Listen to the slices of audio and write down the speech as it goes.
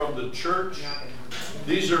from the church.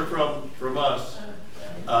 These are from us,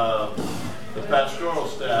 the pastoral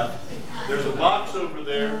staff. There's a box over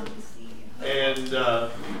there, and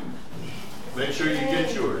make sure you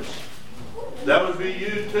get yours. That would be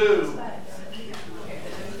you too.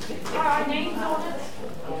 Are our names on it?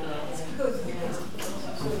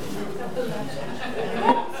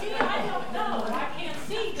 See, I don't know. I can't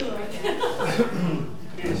see good.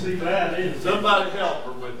 Can't see bad, is it? Somebody help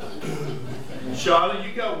her with it. Shauna,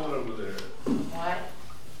 you got one over there. What?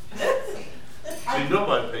 See,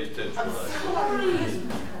 nobody pays attention to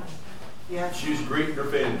that. Yeah. She's greeting her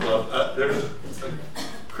fan club. There's a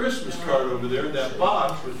Christmas card over there in that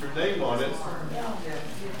box with her name on it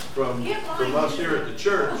from us here at the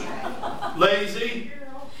church. Lazy.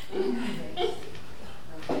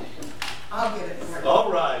 I'll get it.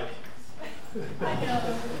 All right. I know.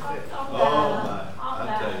 Oh my,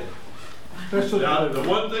 I tell you. Now, the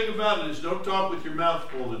one thing about it is don't talk with your mouth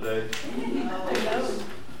full today.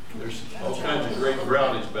 There's all kinds of great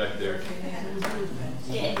brownies back there.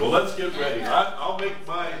 Well, let's get ready. I'll make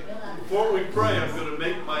before we pray, I'm going to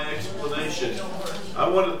make my explanation. I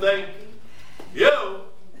want to thank you.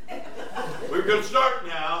 We're going to start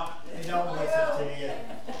now. Don't listen to you.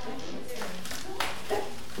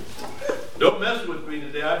 Don't mess with me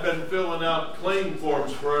today. I've been filling out claim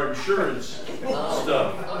forms for our insurance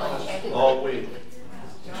stuff all week.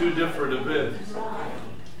 2 different events.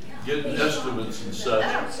 Getting estimates and such.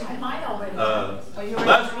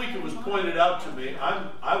 Last week it was pointed out to me,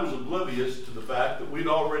 I was oblivious to the fact that we'd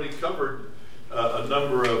already covered a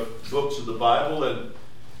number of books of the Bible,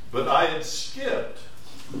 but I had skipped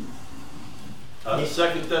 2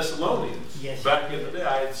 Thessalonians. Yes. Back in the day,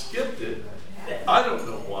 I had skipped it. I don't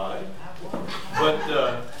know why, but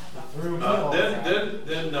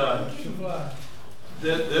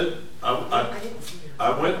then I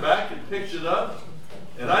went back and picked it up.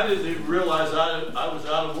 And I didn't even realize I was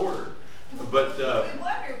out of order. But We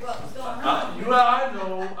wondered what was going on. I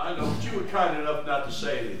know. But you were kind enough not to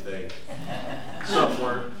say anything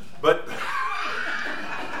somewhere. But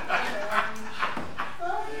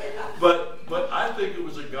I think it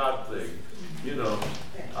was a God thing,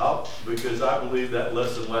 because I believe that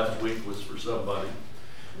lesson last week was for somebody.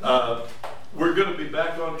 We're going to be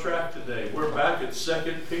back on track today. We're back at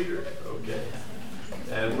 2 Peter. Okay.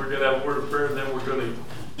 And we're going to have a word of prayer, and then we're going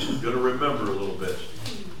to remember a little bit.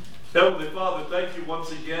 Heavenly Father, thank you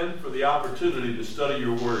once again for the opportunity to study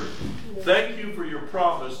your word. Thank you for your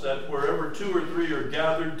promise that wherever 2 or 3 are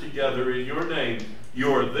gathered together in your name,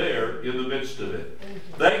 you are there in the midst of it.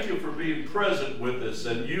 Thank you for being present with us,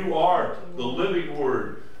 and you are the living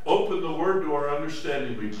word. Open the word to our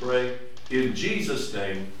understanding, we pray. In Jesus'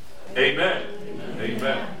 name, amen.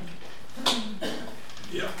 Amen.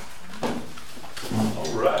 Yeah.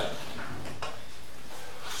 All right.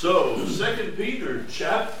 So, 2 Peter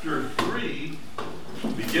chapter 3,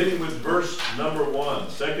 beginning with verse number 1.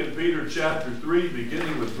 2 Peter chapter 3,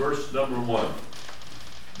 beginning with verse number 1.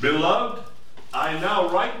 Beloved, I now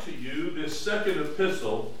write to you this second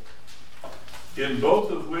epistle, in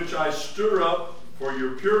both of which I stir up for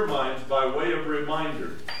your pure minds by way of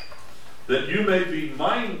reminder, that you may be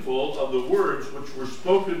mindful of the words which were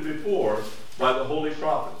spoken before by the holy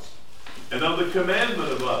prophets, and of the commandment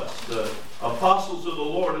of us, the apostles of the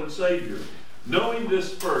Lord and Savior, knowing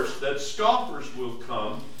this first, that scoffers will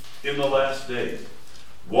come in the last days,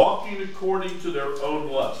 walking according to their own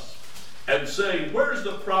lusts, and saying, where's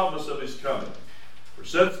the promise of his coming? For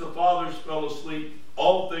since the fathers fell asleep,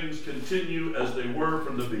 all things continue as they were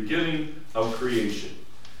from the beginning of creation.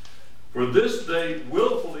 For this they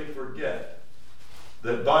willfully forget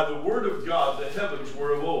that by the word of God the heavens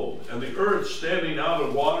were of old, and the earth standing out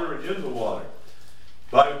of water and in the water,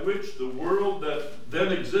 by which the world that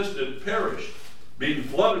then existed perished, being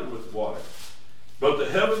flooded with water. But the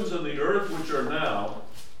heavens and the earth which are now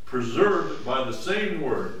preserved by the same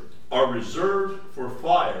word are reserved for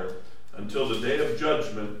fire until the day of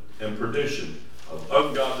judgment and perdition of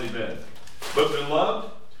ungodly men. But beloved,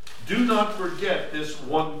 do not forget this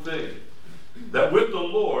one thing, that with the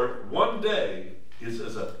Lord 1 day is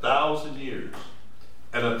as 1,000 years,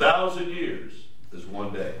 and 1,000 years is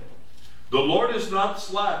 1 day. The Lord is not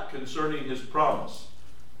slack concerning his promise,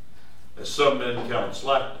 as some men count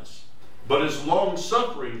slackness, but is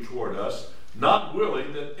long-suffering toward us, not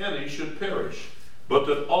willing that any should perish, but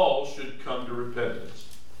that all should come to repentance.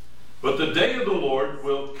 But the day of the Lord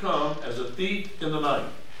will come as a thief in the night,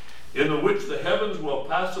 in the which the heavens will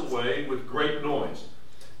pass away with great noise,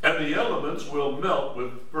 and the elements will melt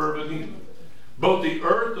with fervent heat. Both the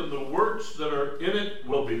earth and the works that are in it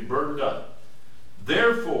will be burned up.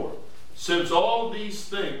 Therefore, since all these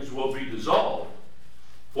things will be dissolved,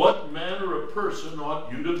 what manner of person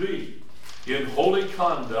ought you to be in holy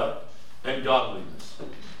conduct and godliness,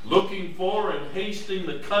 looking for and hasting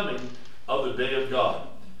the coming of the day of God,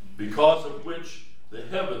 because of which the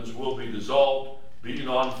heavens will be dissolved, being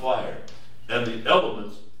on fire, and the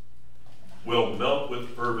elements will melt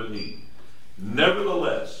with fervent heat.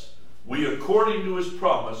 Nevertheless, we, according to his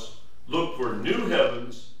promise, look for new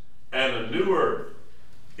heavens and a new earth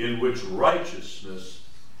in which righteousness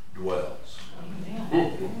dwells.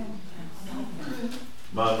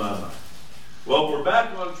 My. Well, we're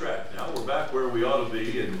back on track now. We're back where we ought to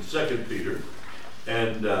be in 2 Peter.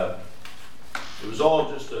 And it was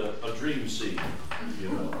all just a dream scene,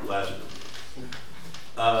 last week.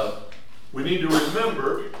 We need to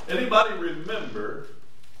remember, anybody remember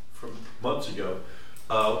from months ago,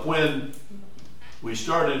 when we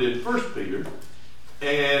started in 1 Peter,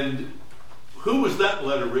 and who was that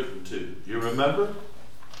letter written to? You remember?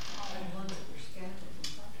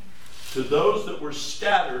 To those that were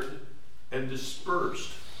scattered and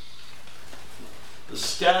dispersed. The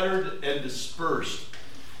scattered and dispersed.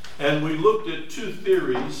 And we looked at two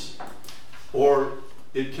theories, or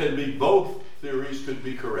it can be both theories could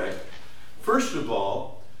be correct. First of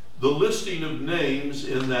all, the listing of names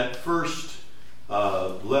in that first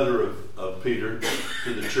letter of Peter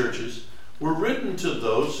to the churches were written to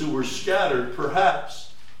those who were scattered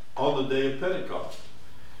perhaps on the day of Pentecost.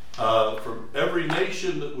 From every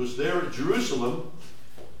nation that was there at Jerusalem,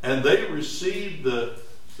 and they received the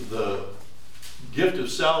gift of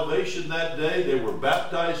salvation that day. They were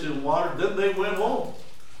baptized in water. Then they went home.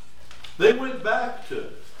 They went back to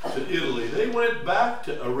Italy. They went back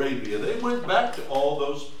to Arabia. They went back to all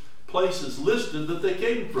those places listed that they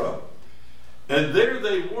came from. And there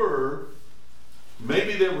they were.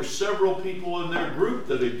 Maybe there were several people in their group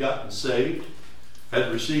that had gotten saved,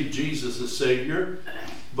 had received Jesus as Savior,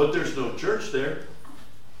 but there's no church there.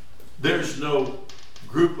 There's no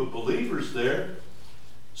group of believers there.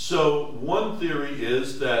 So one theory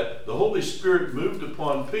is that the Holy Spirit moved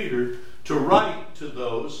upon Peter to write to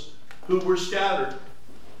those who were scattered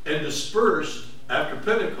and dispersed after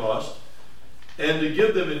Pentecost, and to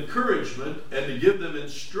give them encouragement and to give them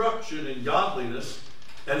instruction in godliness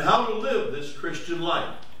and how to live this Christian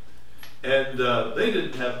life. And they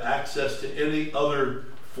didn't have access to any other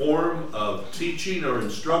form of teaching or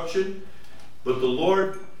instruction, but the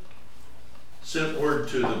Lord sent word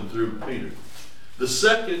to them through Peter. The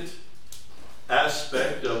second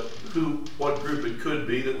aspect of what group it could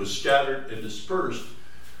be that was scattered and dispersed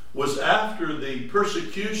was after the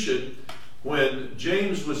persecution, when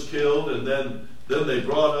James was killed, and then they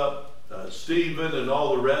brought up Stephen and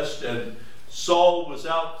all the rest, and Saul was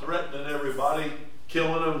out threatening everybody,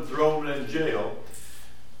 killing them, throwing them in jail.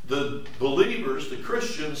 The believers, the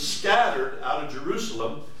Christians, scattered out of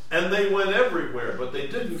Jerusalem, and they went everywhere, but they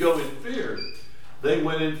didn't go in fear. They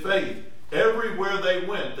went in faith. Everywhere they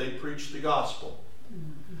went, they preached the gospel.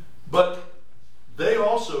 But they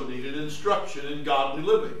also needed instruction in godly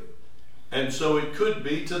living. And so it could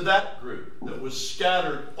be to that group that was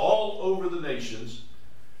scattered all over the nations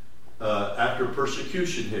after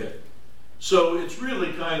persecution hit. So it's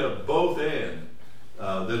really kind of both and.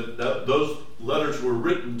 Those letters were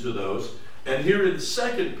written to those. And here in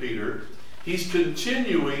 2 Peter, he's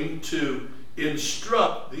continuing to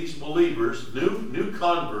instruct these believers, new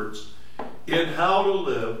converts, in how to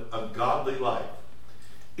live a godly life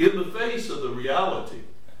in the face of the reality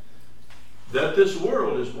that this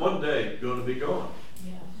world is one day going to be gone.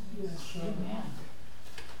 Yes. Amen.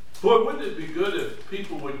 Boy, wouldn't it be good if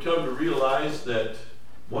people would come to realize that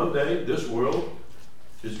one day this world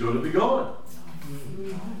is going to be gone.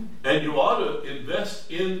 And you ought to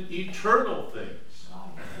invest in eternal things.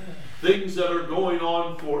 Things that are going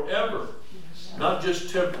on forever. Not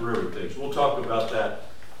just temporary things. We'll talk about that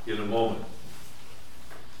in a moment.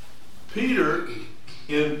 Peter,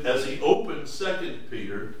 as he opens 2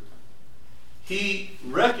 Peter, he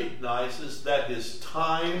recognizes that his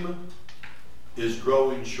time is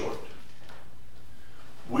growing short.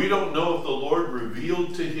 We don't know if the Lord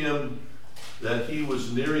revealed to him that he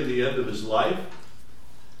was nearing the end of his life.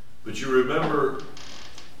 But you remember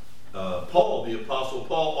Paul, the Apostle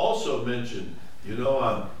Paul, also mentioned,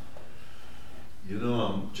 I'm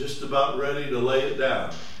just about ready to lay it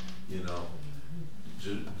down,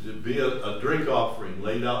 to be a drink offering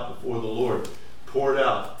laid out before the Lord, poured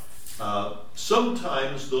out.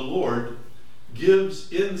 Sometimes the Lord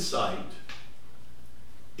gives insight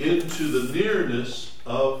into the nearness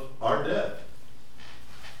of our death.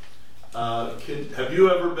 Have you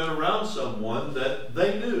ever been around someone that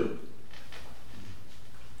they knew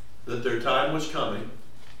that their time was coming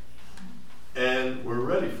and were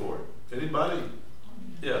ready for it? Anybody?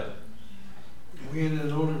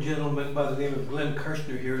 gentleman by the name of Glenn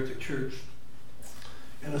Kirshner here at the church.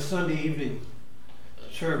 In a Sunday evening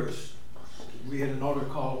service, we had an altar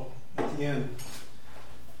call at the end,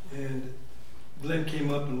 and Glenn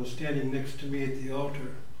came up and was standing next to me at the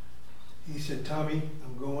altar. He said, "Tommy,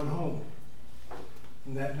 I'm going home."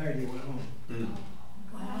 And that night he went home.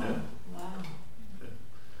 Wow. Yeah.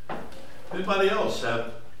 Wow. Anybody else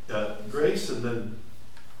have Grace and then?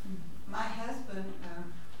 My husband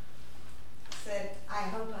said, "I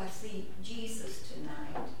hope I see Jesus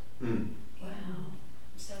tonight." Wow.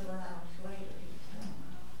 Several hours later, he was gone.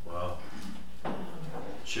 Wow.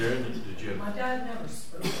 Sharon, did you? My dad never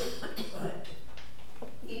spoke, but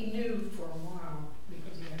he knew for a while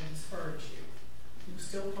because he had dysphagia. He was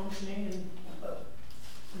still functioning and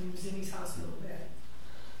when he was in his hospital bed.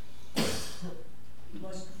 He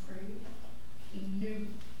wasn't afraid. He knew,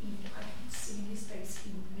 I could see in his face,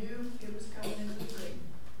 he knew it was coming into the ring.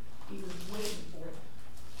 He was waiting for it.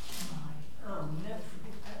 I'll never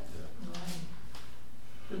forget that.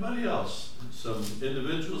 Anybody else? Some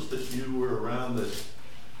individuals that you were around that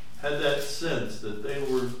had that sense that they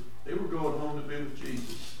were going home to be with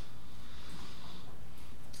Jesus.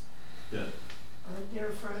 Yeah. A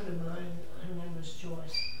dear friend of mine, her name was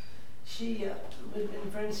Joyce. We'd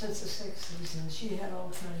been friends since the 60s, and she had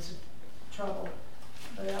all kinds of trouble.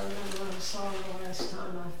 But I remember when I saw her the last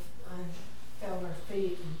time, I felt her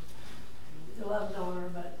feet and loved on her.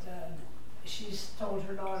 But she's told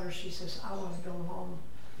her daughter, she says, "I want to go home,"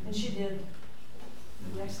 and she did.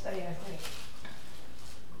 The next day, I think.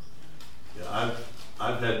 Yeah,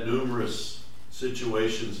 I've had numerous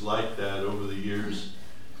situations like that over the years.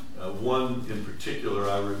 One in particular,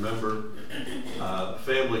 I remember, a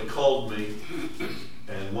family called me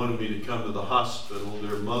and wanted me to come to the hospital.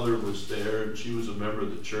 Their mother was there, and she was a member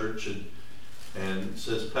of the church, and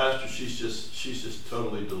says, "Pastor, she's just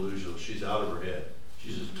totally delusional. She's out of her head.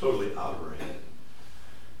 She's just totally out of her head."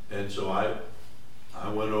 And so I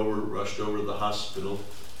rushed over to the hospital,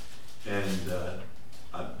 and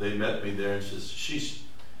they met me there and says, she's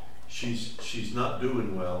not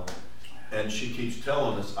doing well. And she keeps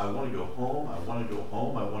telling us, "I want to go home, I want to go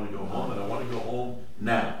home, I want to go home, and I want to go home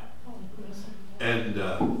now." And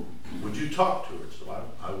would you talk to her? So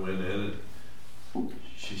I went in, and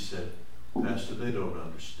she said, "Pastor, they don't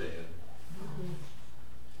understand.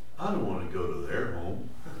 I don't want to go to their home.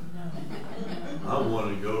 I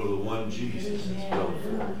want to go to the one Jesus has built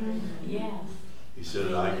for me." Yes. He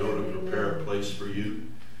said, "I go to prepare a place for you.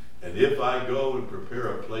 And if I go and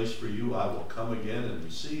prepare a place for you, I will come again and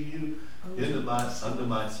receive you unto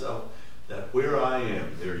myself, that where I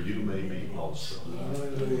am, there you may be also."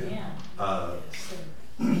 Yeah.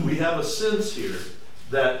 We have a sense here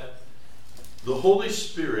that the Holy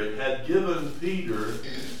Spirit had given Peter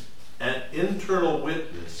an internal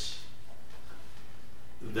witness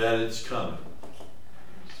that it's coming.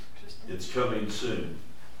 It's coming soon.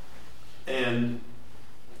 And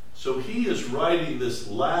so he is writing this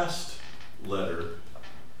last letter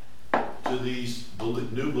to these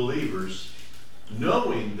new believers,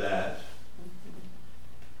 knowing that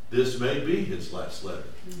this may be his last letter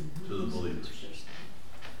to the believers.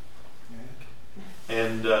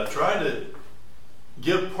 And try to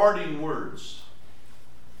give parting words.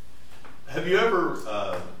 Have you ever,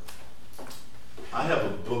 I have a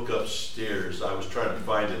book upstairs. I was trying to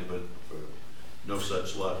find it, but no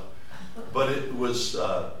such luck. But it was,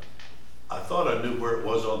 I thought I knew where it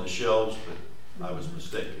was on the shelves, but I was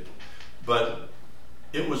mistaken. But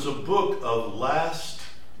it was a book of last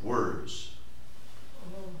words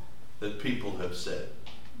that people have said.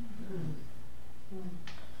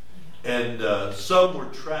 And some were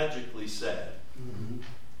tragically sad.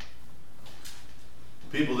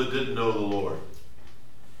 People that didn't know the Lord.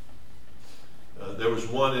 There was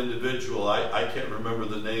one individual, I can't remember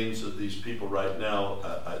the names of these people right now.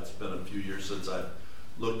 It's been a few years since I've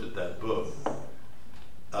looked at that book.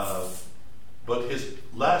 But his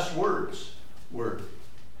last words were,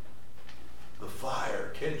 "The fire,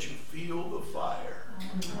 can't you feel the fire?"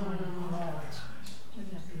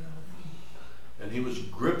 And he was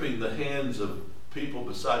gripping the hands of people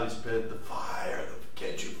beside his bed. "The fire,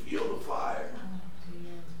 can't you feel the fire?"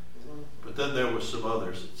 But then there were some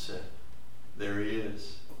others that said, "There he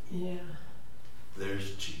is. Yeah.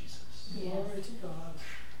 There's Jesus." Glory to God.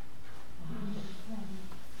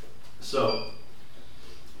 So,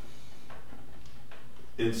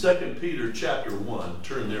 in 2 Peter chapter 1,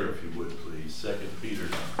 turn there if you would please, 2 Peter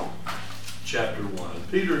chapter 1.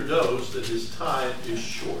 Peter knows that his time is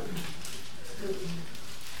short.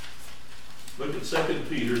 Look at 2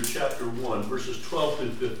 Peter chapter 1, verses 12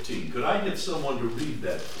 through 15. Could I get someone to read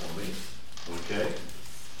that for me? Okay.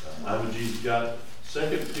 You've got 2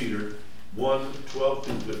 Peter 1, 12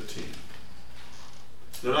 through 15.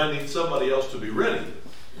 Then I need somebody else to be ready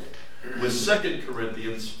with 2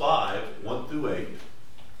 Corinthians 5, 1 through 8.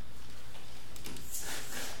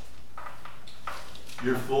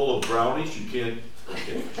 You're full of brownies. You can't.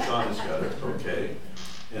 Okay, Sean has got it. Okay.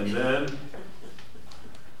 And then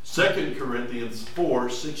 2 Corinthians 4,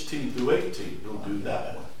 16 through 18. We'll do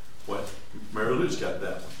that one. What? Mary Lou's got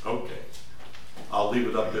that one. Okay. I'll leave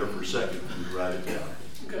it up there for a second and you write it down.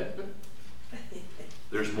 Good.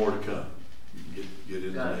 There's more to come. You can get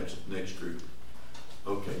in the next group.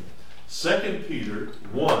 Okay. 2 Peter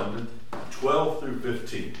 1, 12 through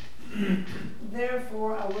 15.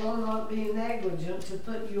 Therefore, I will not be negligent to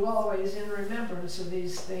put you always in remembrance of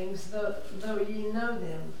these things, though ye know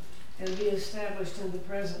them, and be established in the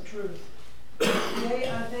present truth. Yea,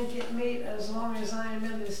 I think it meet, as long as I am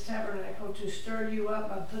in this tabernacle, to stir you up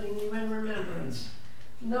by putting you in remembrance,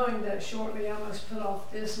 knowing that shortly I must put off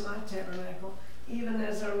this my tabernacle, even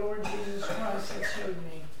as our Lord Jesus Christ has showed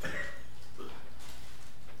me.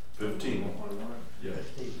 15. One more. Yeah.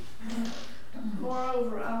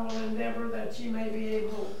 Moreover, I will endeavor that ye may be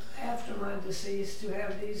able, after my decease, to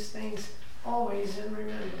have these things always in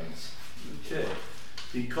remembrance. Okay.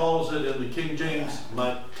 He calls it in the King James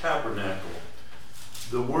my tabernacle.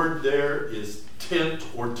 The word there is tent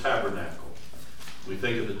or tabernacle. We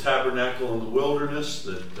think of the tabernacle in the wilderness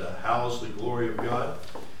that housed the glory of God.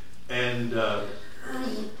 And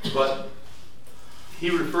but he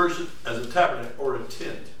refers it as a tabernacle or a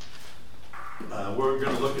tent. We're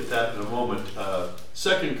going to look at that in a moment.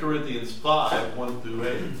 2 Corinthians 5, 1 through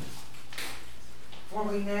 8. For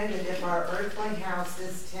we know that if our earthly house,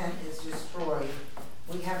 this tent, is destroyed,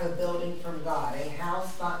 we have a building from God, a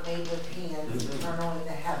house not made with hands, eternal in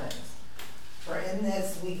the heavens. For in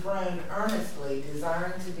this we groan earnestly,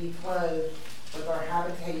 desiring to be clothed with our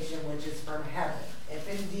habitation which is from heaven. If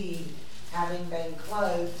indeed, having been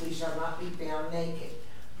clothed, we shall not be found naked.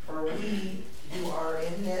 For we who are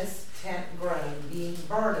in this tent groan, being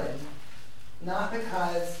burdened, not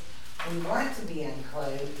because we want to be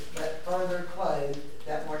unclothed, but further clothed,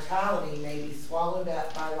 that mortality may be swallowed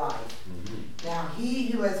up by life. Now he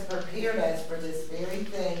who has prepared us for this very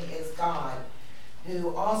thing is God,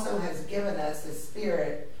 who also has given us the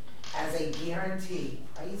Spirit as a guarantee.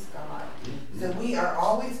 Praise God. So we are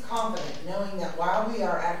always confident, knowing that while we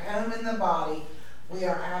are at home in the body, we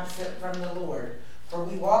are absent from the Lord. For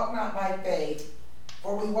we walk by faith,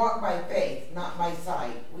 not by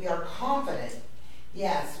sight. We are confident,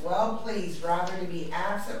 yes, well pleased rather to be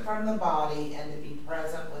absent from the body and to be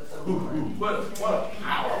present with the Lord. What a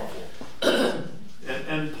powerful.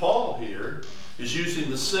 And Paul here is using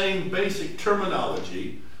the same basic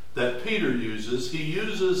terminology that Peter uses. He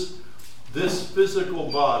uses this physical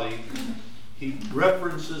body, he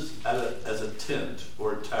references as a tent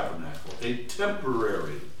or a tabernacle, a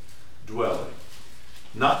temporary dwelling,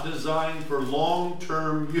 not designed for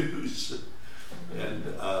long-term use. And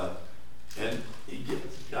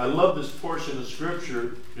I love this portion of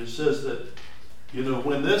Scripture. It says that, you know,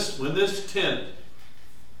 when this tent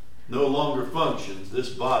no longer functions, this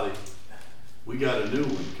body, we got a new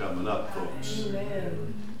one coming up, folks.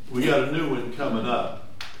 Amen. We got a new one coming up.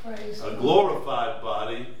 Praise A glorified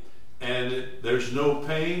body, and there's no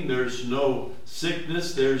pain, there's no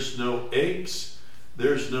sickness, there's no aches,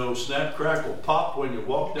 there's no snap, crackle, pop when you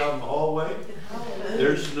walk down the hallway.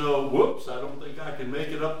 There's no, whoops, I don't think I can make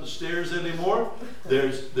it up the stairs anymore.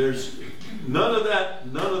 There's none of that.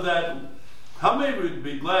 How many would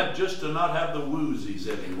be glad just to not have the woozies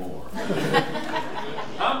anymore?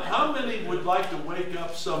 How many would like to wake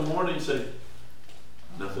up some morning and say,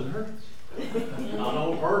 nothing hurts? I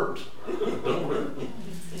don't hurt. Don't hurt.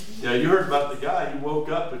 Yeah, you heard about the guy who woke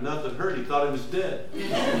up and nothing hurt. He thought he was dead.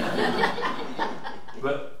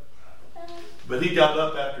 But he got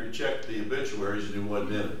up after he checked the obituaries and he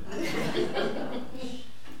wasn't in it.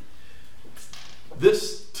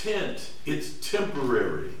 This tent, it's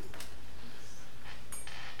temporary.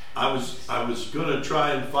 I was going to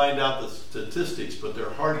try and find out the statistics, but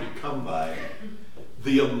they're hard to come by.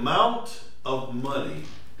 The amount of money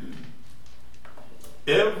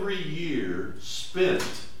every year spent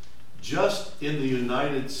just in the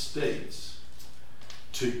United States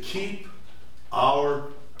to keep our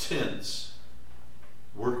tents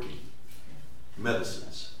working.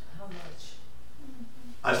 Medicines. How much?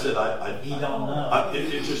 I said, He don't know.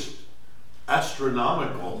 It's just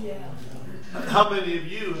astronomical. Yeah. How many of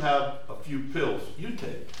you have a few pills you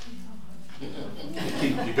take to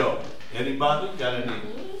keep you going? Anybody got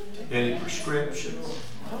any prescriptions?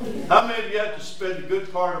 How many of you have to spend a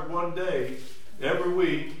good part of one day every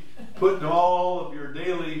week putting all of your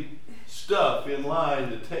daily stuff in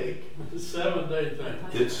line to take. It's a 7-day thing.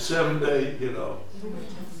 It's 7 day, you know.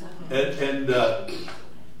 And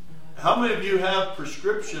how many of you have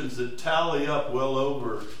prescriptions that tally up well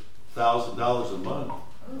over $1,000 a month?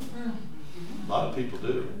 A lot of people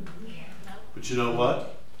do. But you know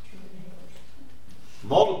what?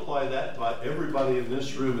 Multiply that by everybody in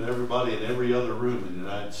this room and everybody in every other room in the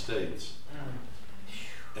United States.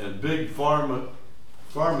 And big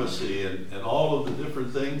pharmacy and all of the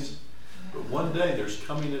different things. But one day there's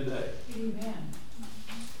coming a day. Amen.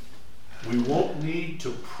 We won't need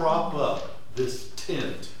to prop up this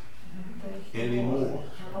tent anymore.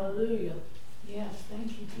 Hallelujah. Yes,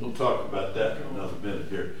 thank you. We'll talk about that in another minute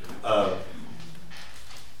here.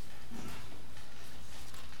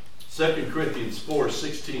 2 Corinthians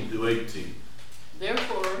 4:16-18.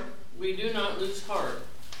 Therefore, we do not lose heart.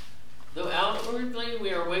 Though outwardly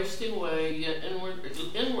we are wasting away, yet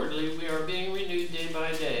inwardly we are being renewed day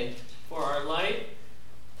by day. For our light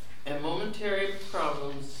and momentary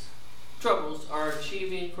troubles are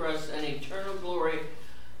achieving for us an eternal glory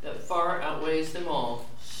that far outweighs them all.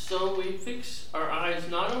 So we fix our eyes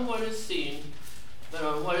not on what is seen, but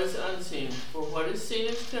on what is unseen. For what is seen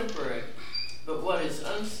is temporary, but what is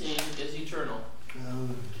unseen is eternal.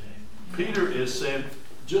 Peter is saying,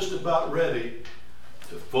 just about ready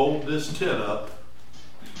to fold this tent up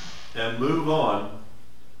and move on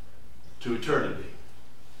to eternity.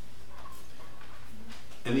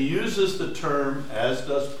 And he uses the term, as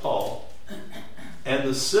does Paul, and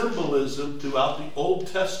the symbolism throughout the Old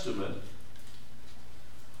Testament.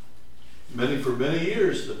 For many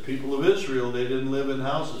years, the people of Israel, they didn't live in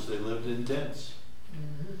houses, they lived in tents.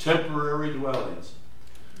 Temporary dwellings.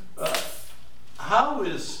 How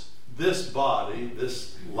is this body,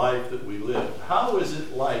 this life that we live, how is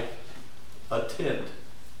it like a tent?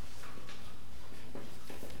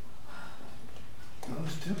 Well,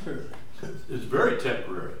 it's temporary. It's very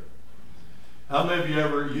temporary. How many of you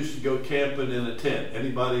ever used to go camping in a tent?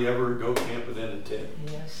 Anybody ever go camping in a tent?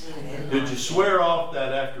 Yes. Did you swear off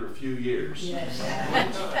that after a few years? Yes.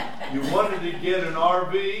 You wanted to get an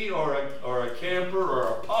RV or a camper or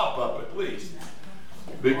a pop-up at least.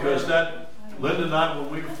 Because Linda and I,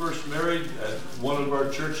 when we were first married, at one of our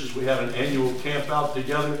churches, we had an annual camp out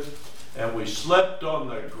together, and we slept on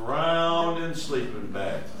the ground in sleeping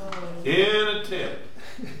bags, in a tent.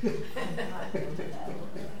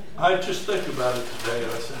 I just think about it today,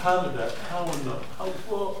 and I said,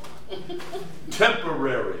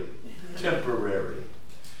 temporary.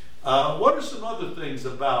 What are some other things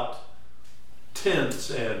about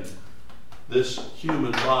tents and this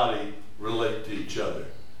human body relate to each other?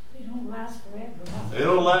 They don't last forever. They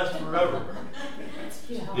don't last forever.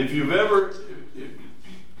 Yeah. If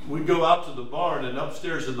we go out to the barn, and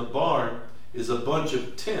upstairs in the barn is a bunch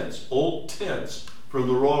of tents, old tents from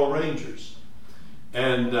the Royal Rangers.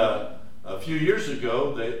 And a few years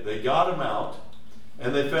ago, they got them out,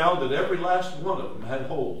 and they found that every last one of them had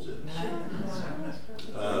holes in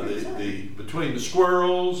it. Between the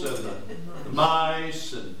squirrels and the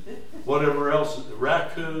mice and whatever else, the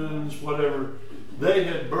raccoons, whatever, they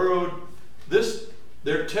had burrowed.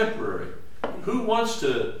 They're temporary. Who wants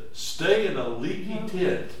to stay in a leaky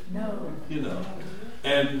tent? No. You know.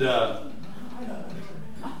 And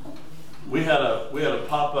we had a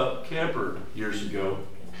pop-up camper years ago,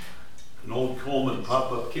 an old Coleman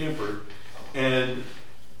pop-up camper, and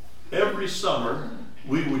every summer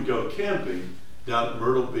we would go camping down at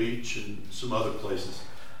Myrtle Beach and some other places.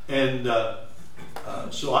 And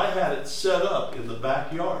so I had it set up in the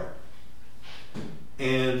backyard.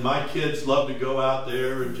 And my kids love to go out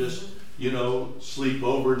there and just, sleep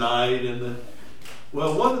overnight.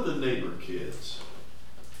 Well, one of the neighbor kids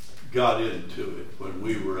got into it when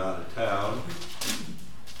we were out of town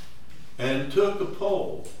and took a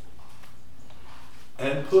pole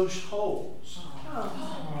and pushed holes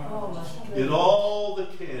in all the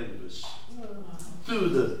canvas through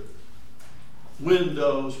the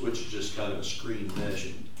windows, which is just kind of a screen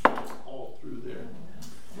meshing, all through there.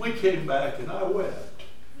 We came back and I wept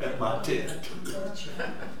at my tent.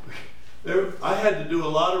 I had to do a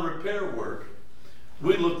lot of repair work.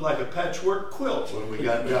 We looked like a patchwork quilt when we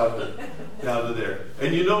got down to there.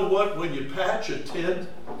 And you know what? When you patch a tent,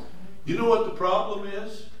 you know what the problem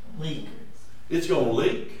is? Leak. It's going to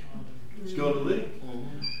leak. It's going to leak.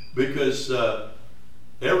 Because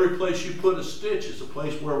every place you put a stitch is a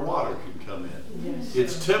place where water can come in. Yes.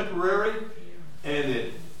 It's temporary, and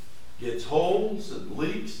it gets holes and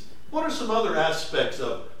leaks. What are some other aspects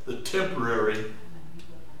of the temporary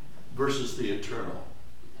versus the eternal?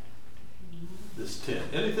 This tent.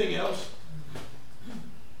 Anything else?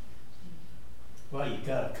 Well, you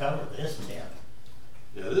gotta cover this tent.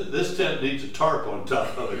 Yeah, this tent needs a tarp on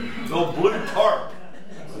top of it. No blue tarp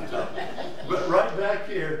on top. But right back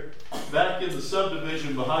here, back in the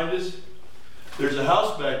subdivision behind us, there's a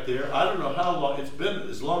house back there. I don't know how long it's been,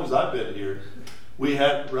 as long as I've been here. We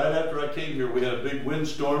had, right after I came here, we had a big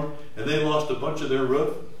windstorm, and they lost a bunch of their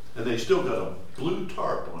roof, and they still got a blue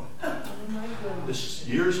tarp on it. This is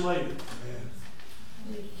years later.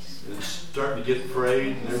 It's starting to get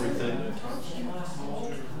frayed and everything.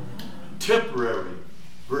 Temporary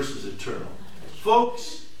versus eternal.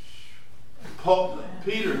 Folks,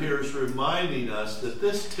 Peter here is reminding us that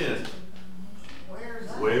this tent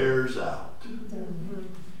wears out.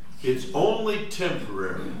 It's only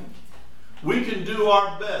temporary. We can do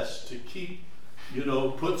our best to keep,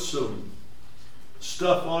 put some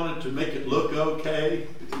stuff on it to make it look okay.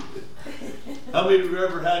 How many of you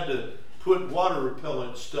ever had to put water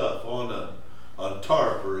repellent stuff on a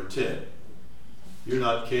tarp or a tent? You're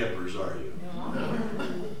not campers, are you?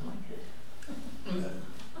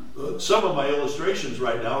 Some of my illustrations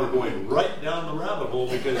right now are going right down the rabbit hole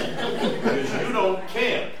because you don't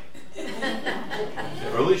camp.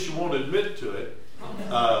 Or at least you won't admit to it.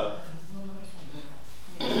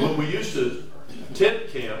 When we used to tent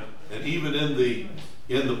camp, and even in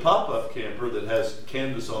the pop-up camper that has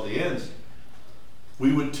canvas on the ends,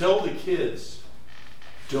 we would tell the kids,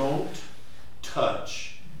 don't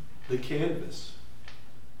touch the canvas.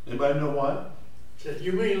 Anybody know why?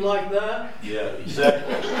 You mean like that? Yeah,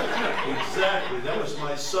 exactly. Exactly. That was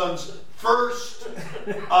my son's first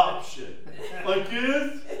option. Like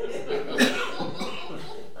this?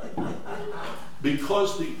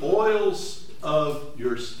 Because the oils of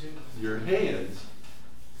your hands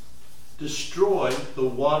destroy the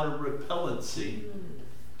water repellency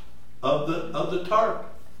of the tarp.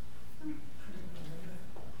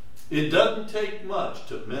 It doesn't take much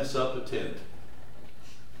to mess up a tent.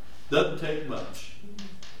 Doesn't take much.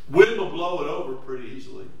 Wind will blow it over pretty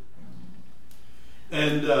easily.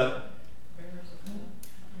 And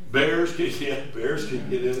bears can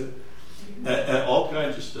get in it. And all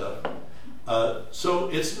kinds of stuff. So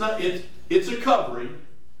it's a covering.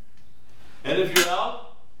 And if you're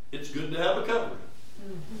out, it's good to have a covering.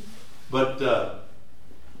 But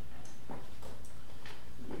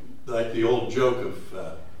like the old joke of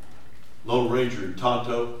Lone Ranger and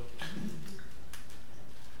Tonto,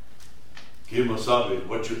 Kimasabi,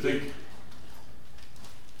 what you think?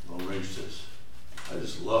 Lone Ranger says, I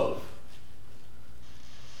just love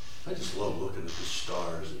looking at the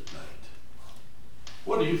stars at night.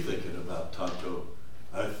 What are you thinking about, Tonto?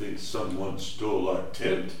 I think someone stole our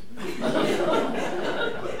tent.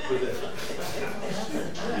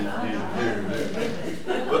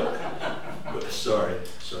 But sorry.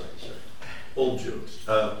 Old jokes.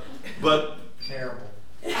 But Terrible.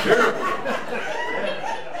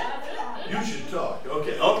 You should talk.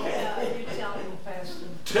 Okay. You tell him faster.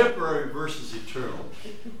 Temporary versus eternal.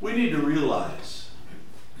 We need to realize,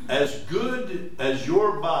 as good as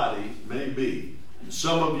your body may be,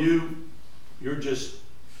 some of you, you're just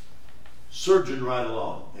surging right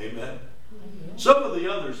along. Amen? Some of the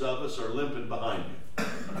others of us are limping behind you.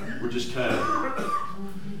 We're just kind of,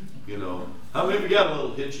 how many of you got a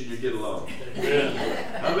little hitch and you get along?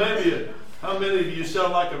 How many of you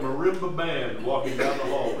sound like a marimba band walking down the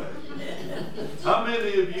hallway? How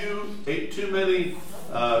many of you ate too many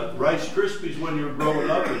Rice Krispies when you were growing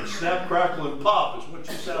up, and snap, crackle, and pop is what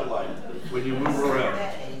you sound like when you move around?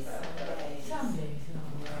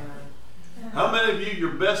 How many of you,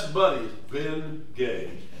 your best buddy, has been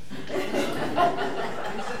gay?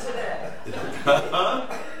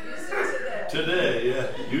 Today, yeah.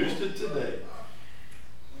 Used it today.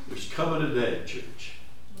 There's coming a day, church.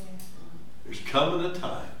 There's coming a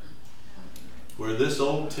time where this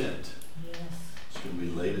old tent is going to be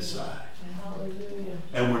laid aside.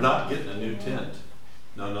 And we're not getting a new tent.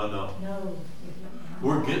 No.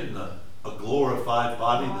 We're getting a glorified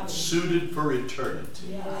body that's suited for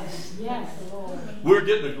eternity. Yes. We're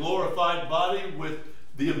getting a glorified body with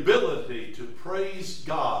the ability to praise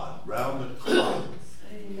God round the clock.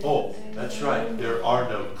 Oh, that's right. There are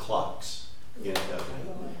no clocks in heaven.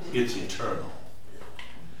 It's eternal.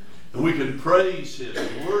 And we can praise Him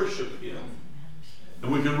and worship Him.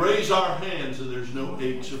 And we can raise our hands and there's no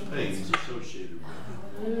aches or pains associated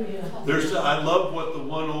with it. I love what the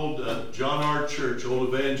one old John R. Church,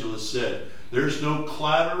 old evangelist, said. There's no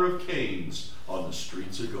clatter of canes on the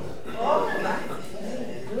streets of gold.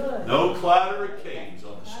 No clatter of canes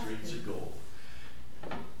on the streets of gold.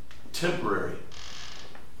 Temporary.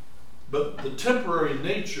 But the temporary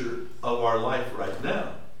nature of our life right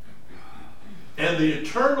now and the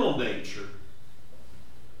eternal nature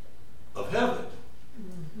of heaven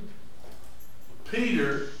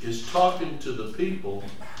Peter is talking to the people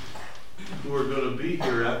who are going to be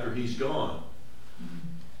here after he's gone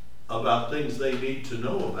about things they need to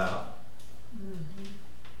know about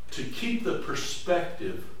to keep the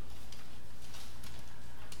perspective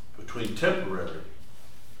between temporary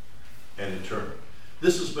and eternal.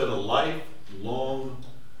 This has been a lifelong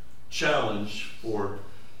challenge for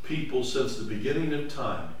people since the beginning of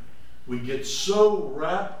time. We get so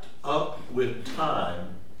wrapped up with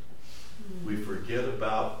time, we forget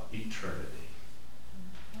about eternity.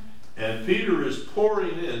 And Peter is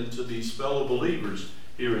pouring into these fellow believers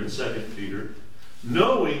here in 2 Peter,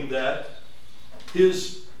 knowing that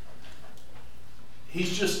it's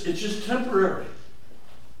just temporary.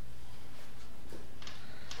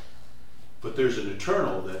 But there's an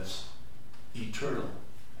eternal that's eternal.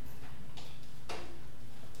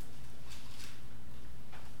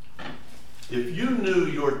 If you knew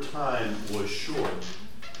your time was short,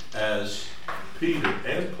 as Peter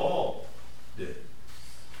and Paul did,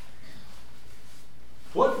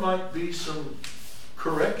 what might be some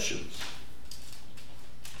corrections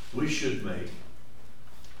we should make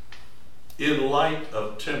in light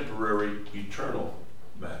of temporary eternal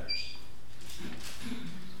matters?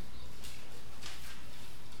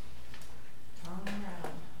 Turn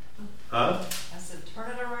around. Huh? I said,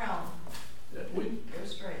 turn it around. Yeah, Go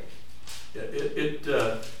straight.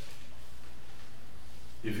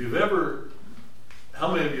 if you've ever,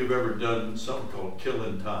 how many of you have ever done something called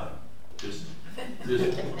killing time? Just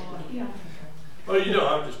Yeah. oh, you know,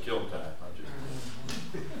 I'm just killing time.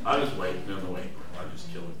 I'm just waiting in the waiting room. I'm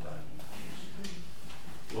just killing time.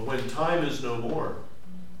 Well, when time is no more,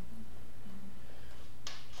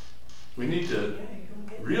 we need to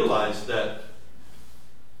realize that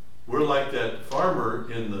we're like that farmer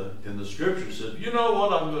in the scripture said, you know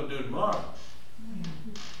what I'm going to do tomorrow?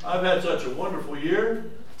 I've had such a wonderful year,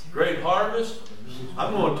 great harvest.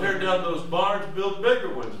 I'm going to tear down those barns and build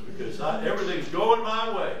bigger ones because everything's going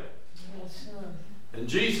my way. And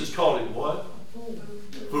Jesus called him what?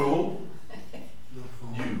 Fool.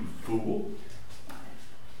 You fool.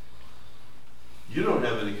 You don't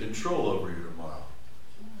have any control over your tomorrow.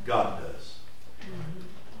 God does.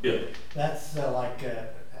 Yeah. That's like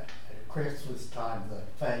at Christmas time, the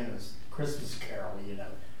famous Christmas carol, you know,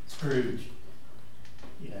 Scrooge.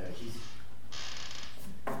 You know, he's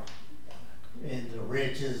into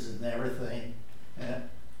riches and everything. And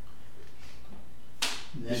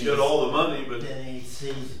then He's got all the money, but then he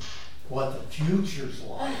sees what the future's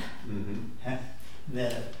like. mm-hmm.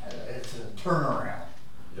 Then it's a turnaround.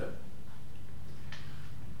 Yeah.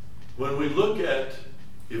 When we look at,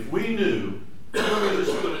 if we knew, let me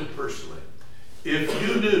just put it personally, if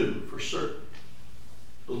you knew for certain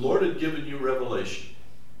the Lord had given you revelation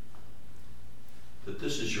that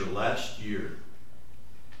this is your last year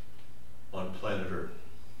on planet Earth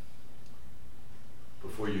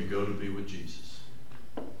before you go to be with Jesus,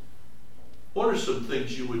 what are some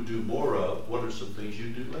things you would do more of? What are some things you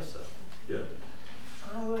do less of? Yeah.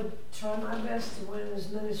 I would try my best to win as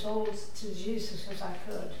many souls to Jesus as I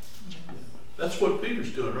could. That's what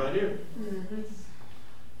Peter's doing right here. Mm-hmm.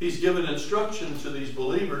 He's given instruction to these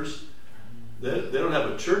believers. They don't have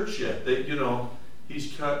a church yet.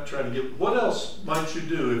 He's trying to give. What else might you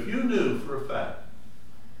do if you knew for a fact?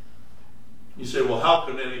 You say, well, how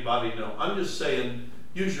can anybody know? I'm just saying,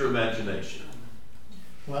 use your imagination.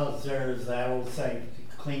 Well, there's that old saying,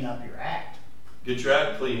 clean up your act. Get your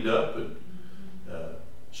act cleaned up and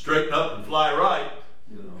straighten up and fly right.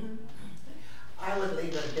 I would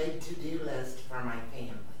leave a big to-do list for my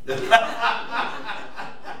family.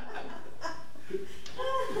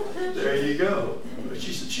 There you go.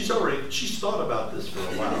 She's thought about this for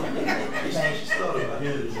a while. She's thought about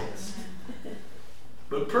it.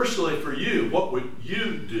 But personally for you, what would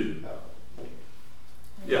you do?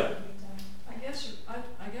 Yeah. I guess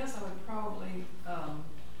I would probably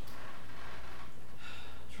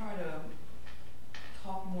try to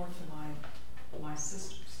talk more to my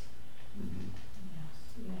sisters.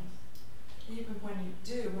 Even when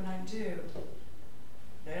I do,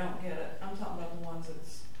 they don't get it. I'm talking about the ones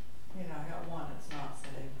that's, I got one that's not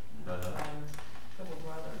saved. Uh-huh. A couple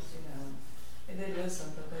brothers, and they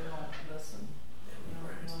listen, but they don't listen.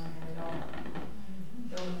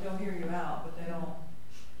 They'll hear you out, but they don't.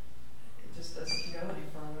 It just doesn't go any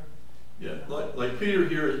further. Yeah, like Peter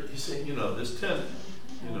here, he's saying, this tent,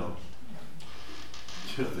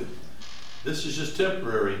 this is just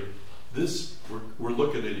temporary. This we're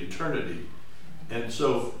looking at eternity, and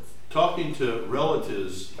so talking to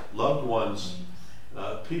relatives, loved ones,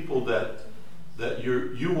 people that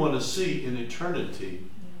you want to see in eternity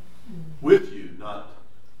with you, not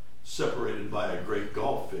separated by a great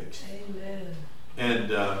gulf fix. Amen.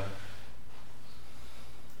 And,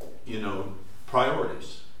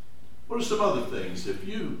 priorities. What are some other things if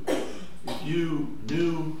you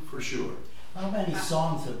knew for sure? How many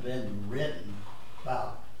songs have been written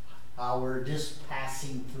about how we're just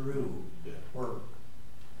passing through? Yeah. We're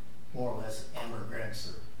more or less immigrants,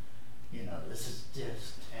 or this is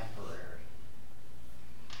just temporary.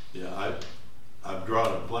 Yeah, I've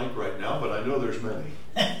drawn a blank right now, but I know there's many.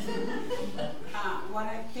 What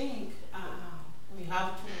I think, we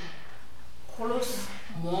have to close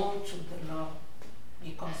more to the Lord,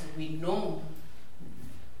 because we know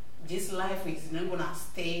this life is not gonna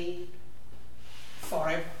stay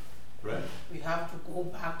forever. Right. We have to go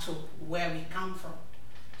back to where we come from.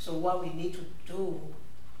 So what we need to do,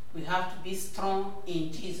 we have to be strong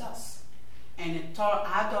in Jesus and tell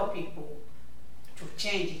other people to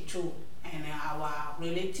change it too. And our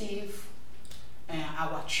relative and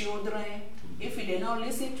our children, if they don't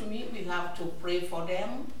listen to me, we have to pray for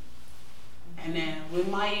them and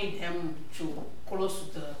remind them to close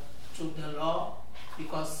to the Lord,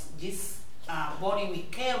 because this body we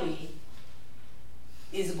carry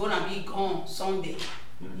is gonna be gone someday.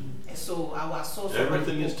 Mm-hmm. So our soul.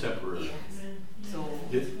 Everything is temporary. Yes. So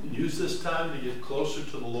Use this time to get closer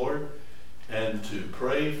to the Lord and to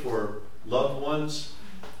pray for loved ones,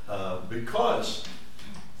 because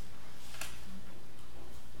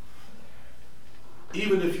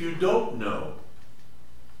even if you don't know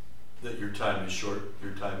that your time is short,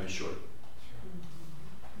 your time is short.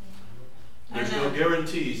 There's no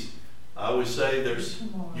guarantees. I always say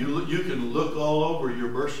you can look all over your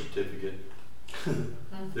birth certificate.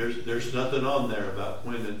 There's nothing on there about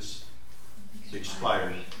when it's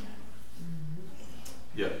expired.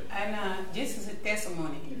 Yeah. And this is a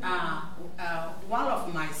testimony. One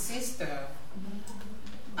of my sister,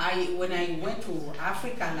 when I went to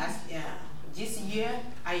Africa last year, this year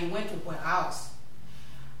I went to her house.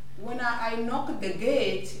 When I knocked the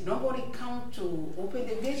gate, nobody come to open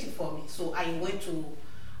the gate for me. So I went to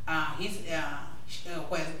his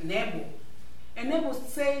neighbor. And neighbor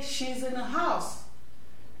say she's in the house.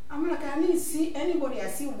 I'm like, I didn't see anybody. I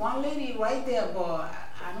see one lady right there, but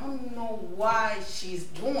I don't know why she's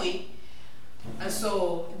doing. And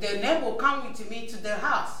so the neighbor come with me to the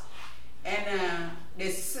house. And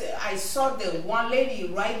I saw the one lady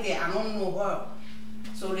right there. I don't know her.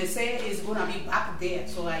 So they say it's going to be back there.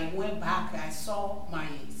 So I went back. I saw my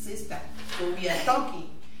sister. So we are talking.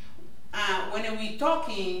 When we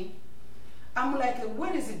talking, I'm like,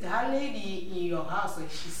 where is that lady in your house?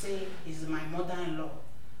 And she said, it's my mother-in-law.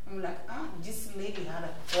 I'm like, this lady had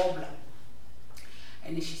a problem.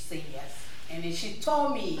 And she said yes. And then she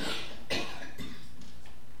told me,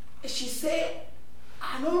 she said,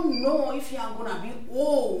 I don't know if you're going to be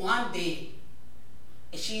old one day.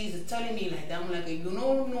 She's telling me like that. I'm like, you don't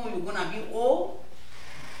know you're going to be old?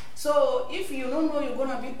 So if you don't know you're going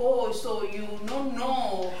to be old, so you don't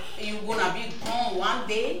know you're going to be gone one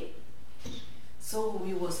day? So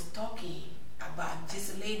we was talking about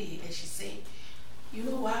this lady, and she said, you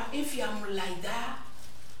know what, if I'm like that,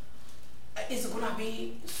 it's going to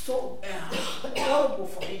be so horrible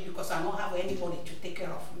for me, because I don't have anybody to take care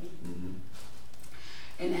of me. Mm-hmm.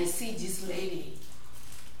 And I see this lady,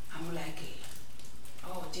 I'm like,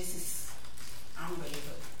 oh, this is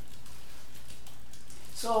unbelievable.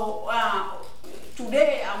 So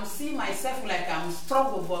today I'm seeing myself like I'm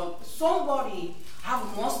struggling, but somebody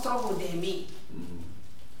have more struggle than me. Mm-hmm.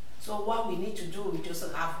 So what we need to do, we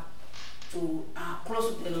just have to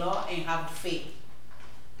close to the Lord and have faith.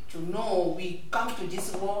 To know we come to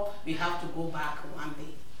this world, we have to go back one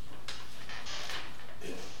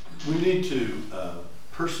day. We need to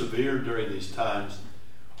persevere during these times,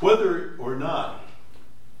 whether or not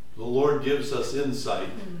the Lord gives us insight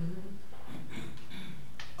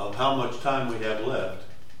of how much time we have left.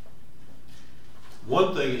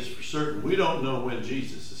 One thing is for certain, we don't know when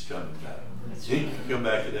Jesus is coming back. He can come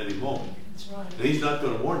back at any moment. And he's not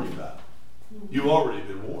going to warn you about it. You've already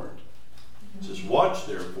been warned. It says, watch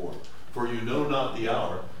therefore, for you know not the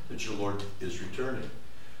hour that your Lord is returning.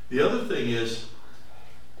 The other thing is,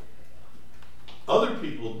 other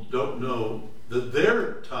people don't know that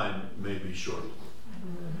their time may be short.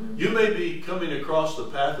 You may be coming across the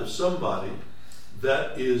path of somebody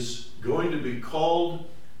that is going to be called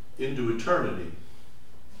into eternity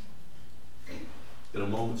in a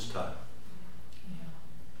moment's time.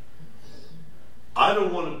 I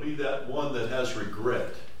don't want to be that one that has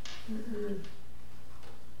regret.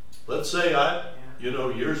 Let's say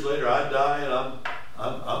years later I die and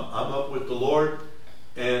I'm up with the Lord,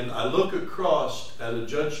 and I look across at a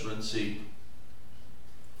judgment seat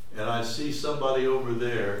and I see somebody over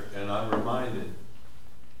there, and I'm reminded,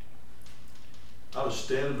 I was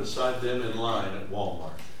standing beside them in line at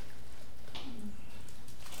Walmart.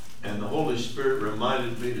 And the Holy Spirit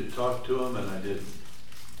reminded me to talk to them, and I didn't.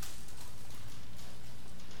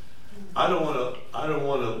 I don't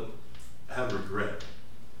want to have regret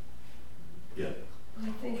yet. I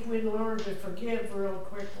think we learn to forgive real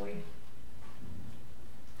quickly.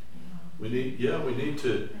 We need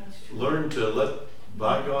to learn to let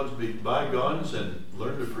bygones be bygones and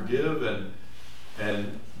learn to forgive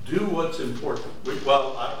and do what's important.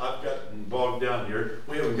 I've gotten bogged down here.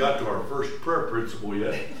 We haven't got to our first prayer principle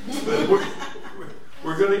yet, but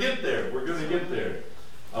we're going to get there. We're going to get there.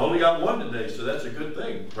 I only got one today, so that's a good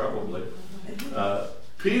thing, probably.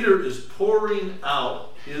 Peter is pouring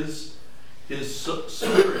out his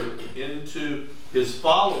spirit into his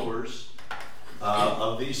followers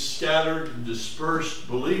of these scattered and dispersed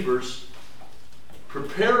believers,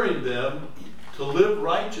 preparing them to live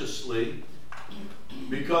righteously,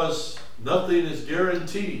 because nothing is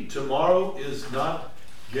guaranteed. Tomorrow is not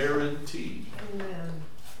guaranteed. Amen.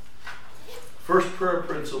 First prayer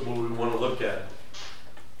principle we want to look at: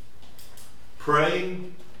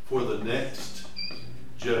 praying for the next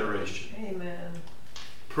generation. Amen.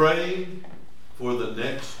 Praying for the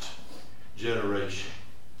next generation.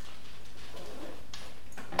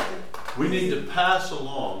 We need to pass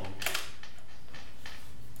along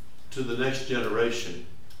to the next generation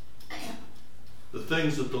the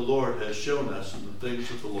things that the Lord has shown us and the things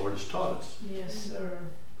that the Lord has taught us. Yes, sir.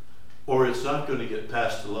 Or it's not going to get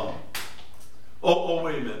passed along. Oh,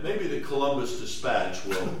 wait a minute. Maybe the Columbus Dispatch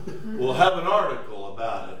will have an article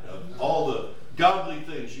about it, of all the godly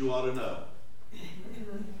things you ought to know.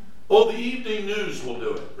 Oh, the evening news will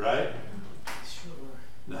do it, right? Sure.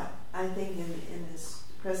 No. I think in this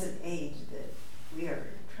present age that we are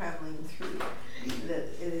traveling through, that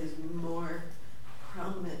it is more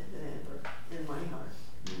prominent than ever in my heart.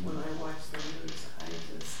 When I watch the news,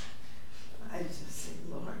 I just say,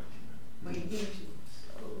 Lord, we need you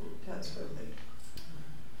so desperately.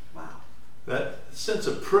 Wow. That sense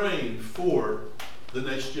of praying for the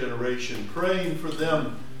next generation, praying for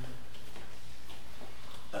them.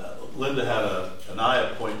 Linda had an eye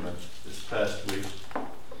appointment this past week,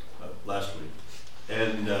 last week.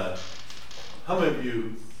 And how many of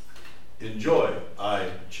you enjoy eye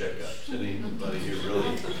checkups? Anybody here really?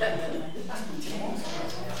 It's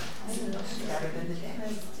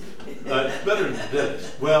better than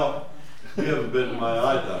this. Well, you haven't been to my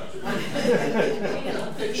eye doctor.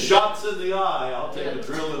 Shots in the eye, I'll take a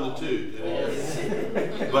drill in the tooth. Yes.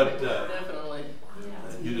 But Definitely.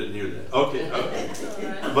 you didn't hear that. Okay.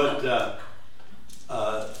 But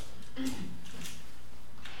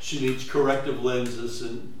she needs corrective lenses,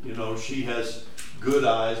 and she has good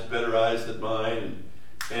eyes, better eyes than mine,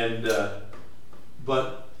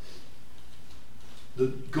 but the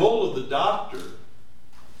goal of the doctor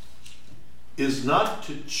is not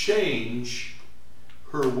to change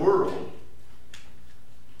her world,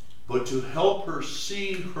 but to help her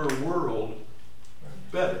see her world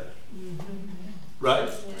better.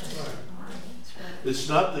 Right? It's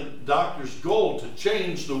not the doctor's goal to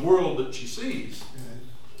change the world that she sees.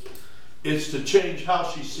 It's to change how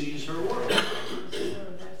she sees her world.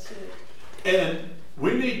 That's it. And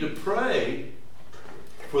we need to pray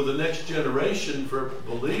for the next generation, for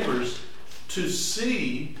believers, to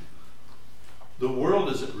see the world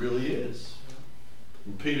as it really is.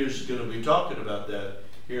 And Peter's going to be talking about that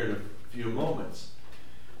here in a few moments.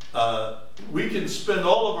 We can spend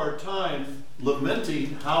all of our time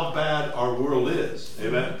lamenting how bad our world is.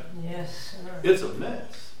 Amen? Yes, sir. It's a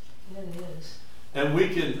mess. It is. And we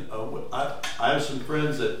can, I have some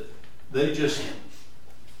friends that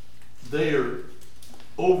they are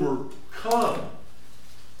overcome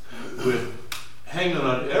with hanging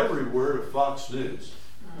on every word of Fox News.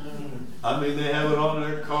 I mean, they have it on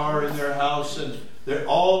their car, in their house, and they're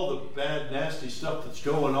all the bad, nasty stuff that's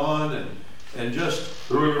going on, and just,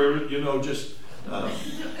 I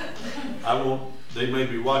won't, they may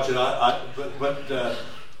be watching,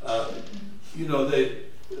 they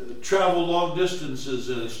travel long distances,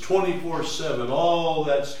 and it's 24/7, all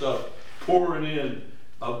that stuff pouring in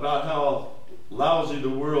about how lousy the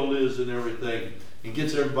world is and everything, and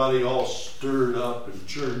gets everybody all stirred up and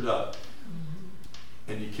churned up.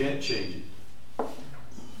 And you can't change it.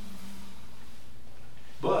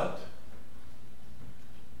 But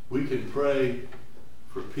we can pray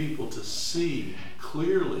for people to see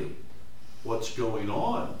clearly what's going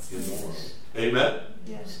on in the world. Amen?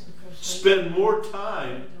 Yes. Spend more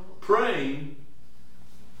time praying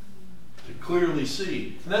to clearly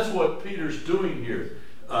see. And that's what Peter's doing here.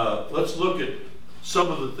 Let's look at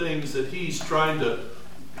some of the things that he's trying to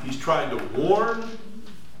warn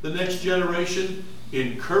the next generation,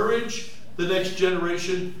 encourage the next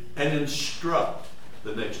generation, and instruct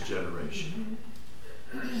the next generation.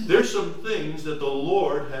 There's some things that the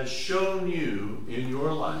Lord has shown you in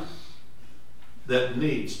your life that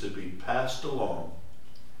needs to be passed along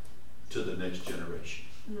to the next generation.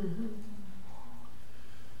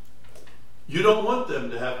 You don't want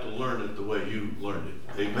them to have to learn it the way you learned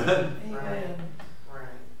it. Amen? Amen. Right.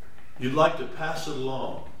 You'd like to pass it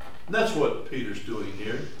along. And that's what Peter's doing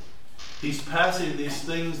here. He's passing these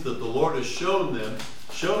things that the Lord has shown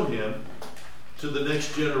him to the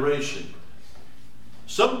next generation.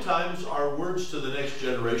 Sometimes our words to the next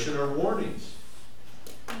generation are warnings.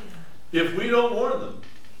 If we don't warn them,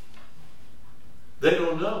 they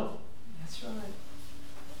don't know. That's right.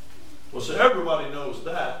 Well, so everybody knows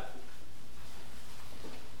that.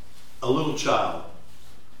 A little child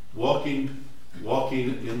walking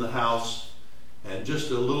in the house, and just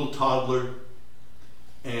a little toddler,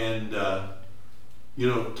 and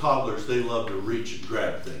toddlers, they love to reach and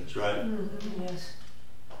grab things, right? Yes.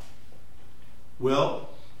 Well,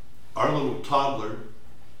 our little toddler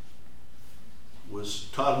was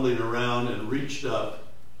toddling around and reached up,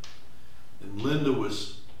 and Linda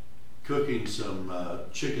was cooking some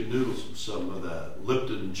chicken noodles, some of that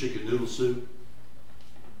Lipton chicken noodle soup.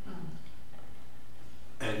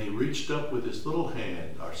 And he reached up with his little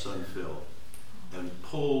hand, our son Phil, and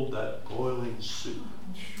pulled that boiling soup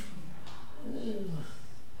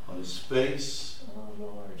on his face, Oh,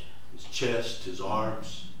 Lord. his chest, his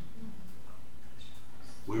arms.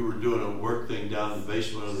 We were doing a work thing down in the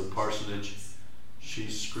basement of the parsonage. She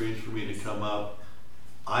screamed for me to come up.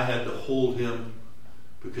 I had to hold him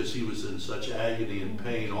because he was in such agony and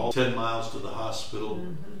pain. All 10 miles to the hospital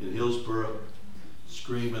in Hillsborough,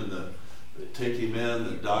 screaming. They take him in.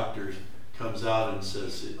 The doctor comes out and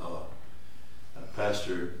says,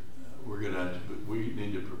 Pastor, we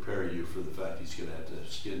need to prepare you for the fact he's going to have to have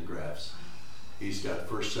skin grafts. He's got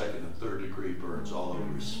first, second, and third degree burns all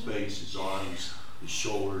over his face, his arms, his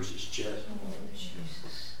shoulders, his chest. Oh,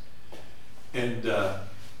 Jesus. And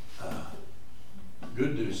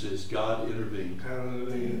good news is God intervened.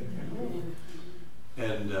 Hallelujah.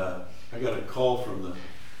 And I got a call from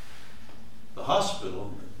the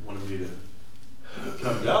hospital that wanted me to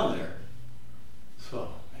come down there. So,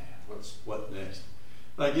 man, what next?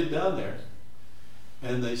 And I get down there,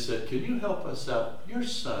 and they said, can you help us out? Your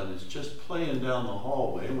son is just playing down the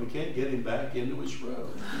hallway, and we can't get him back into his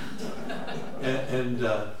room.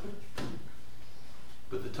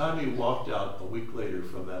 But the time he walked out a week later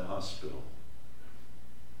from that hospital,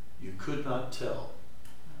 you could not tell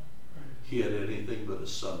he had anything but a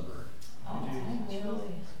sunburn.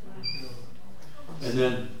 And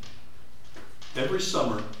then every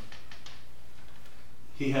summer,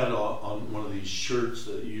 he had on one of these shirts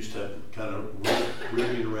that used to have kind of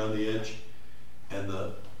ribbing around the edge, and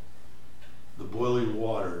the boiling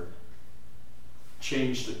water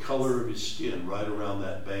changed the color of his skin right around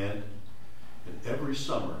that band. And every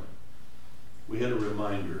summer, we had a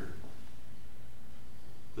reminder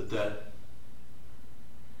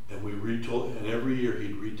and we retold, and every year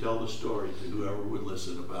he'd retell the story to whoever would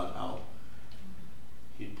listen about how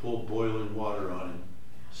he pulled boiling water on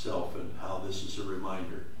himself and how this is a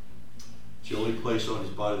reminder. It's the only place on his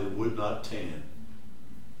body that would not tan.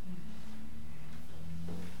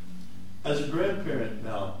 As a grandparent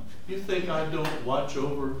now, you think I don't watch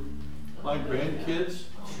over my grandkids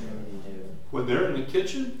when they're in the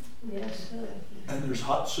kitchen Yes, sir. and there's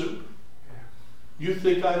hot soup? You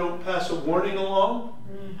think I don't pass a warning along?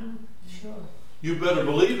 Sure. You better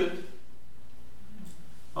believe it.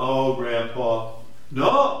 Oh, Grandpa.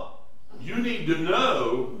 No, you need to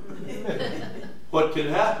know what can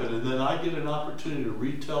happen. And then I get an opportunity to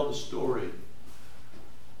retell the story,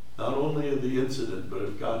 not only of the incident, but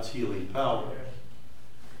of God's healing power.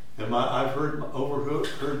 And I've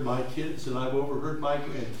overheard my kids, and I've overheard my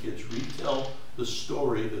grandkids retell the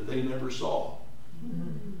story that they never saw.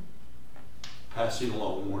 Passing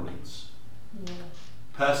along warnings. Yeah.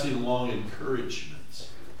 Passing along encouragements.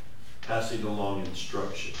 Passing along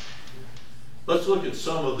instruction. Let's look at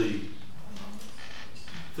some of the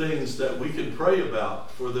things that we can pray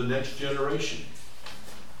about for the next generation.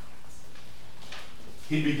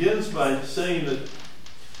 He begins by saying that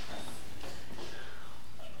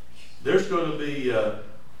there's going to be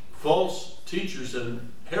false teachers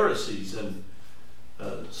and heresies. And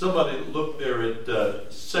somebody look there at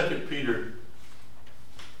 2 Peter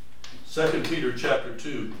chapter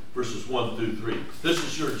 2, verses 1 through 3. This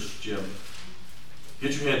is yours, Jim.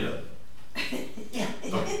 Get your hand up.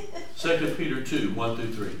 Okay. 2 Peter 2, 1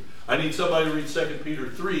 through 3. I need somebody to read 2 Peter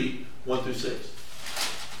 3, 1 through 6.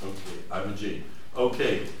 Okay, I'm a G.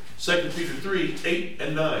 Okay, 2 Peter 3, 8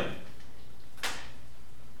 and 9.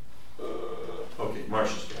 Okay,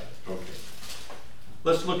 Marcia's got it. Okay.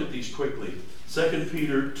 Let's look at these quickly. 2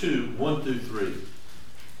 Peter 2, 1 through 3.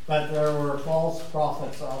 But there were false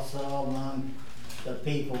prophets also among the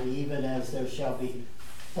people, even as there shall be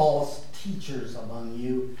false teachers among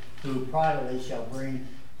you, who privately shall bring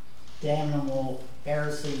damnable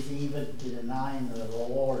heresies, even to denying the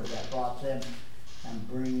Lord that brought them, and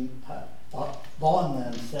bring upon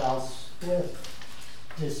themselves swift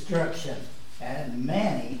destruction. And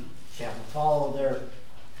many shall follow their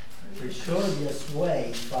presumptuous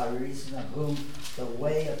ways, by reason of whom the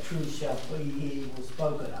way of truth shall be evil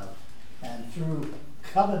spoken of, and through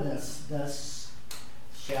covetousness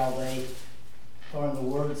shall they learn the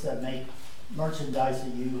words that make merchandise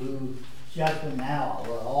of you, who judgment now, a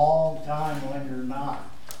long time linger not,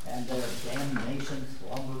 and their damnation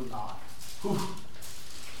slumber not. Whew.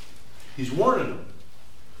 He's warning them.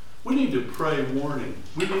 We need to pray warning.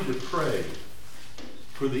 We need to pray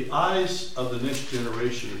for the eyes of the next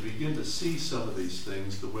generation to begin to see some of these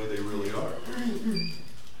things the way they really are.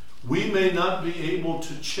 We may not be able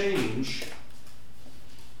to change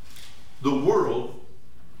the world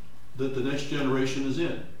that the next generation is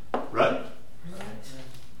in, right?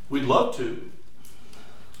 We'd love to,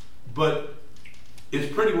 but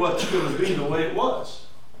it's pretty much going to be the way it was.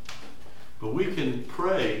 But we can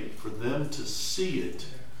pray for them to see it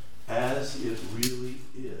as it really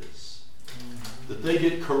is. That they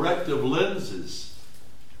get corrective lenses.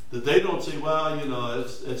 That they don't say, well, you know,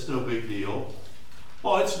 it's no big deal.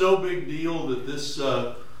 Oh, it's no big deal that this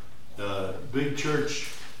big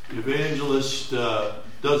church evangelist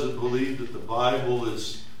doesn't believe that the Bible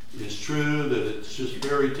is true, that it's just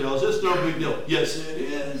fairy tales. It's no big deal. Yes, it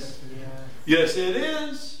is. Yes, it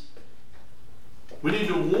is. We need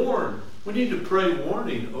to warn. We need to pray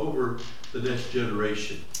warning over the next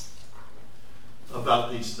generation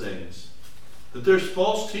about these things. That there's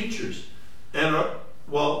false teachers. And,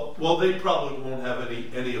 well, they probably won't have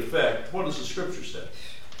any effect. What does the scripture say?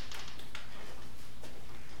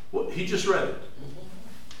 Well, he just read it.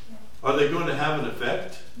 Are they going to have an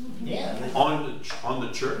effect on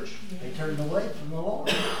the church? They turned away from the Lord.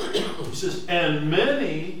 He says, and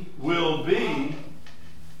many will be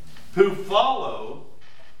who follow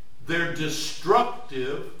their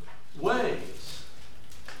destructive ways.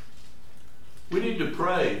 We need to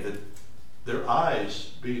pray that their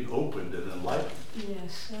eyes being opened and enlightened.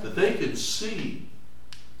 Yes. That they can see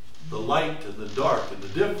the light and the dark and the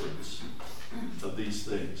difference of these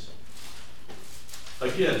things.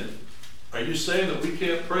 Again, are you saying that we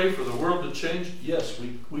can't pray for the world to change? Yes,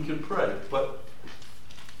 we can pray. But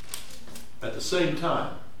at the same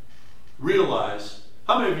time, realize,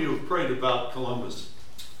 how many of you have prayed about Columbus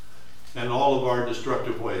and all of our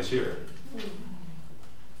destructive ways here?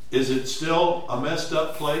 Is it still a messed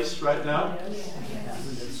up place right now?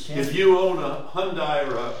 Yes. If you own a Hyundai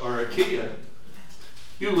or a Kia,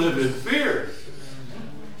 you live in fear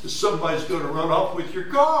that somebody's going to run off with your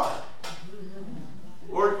car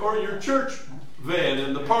or your church van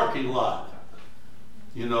in the parking lot.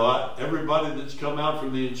 You know, everybody that's come out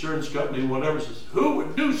from the insurance company and whatever says, who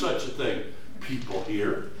would do such a thing? People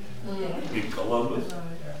here in Columbus.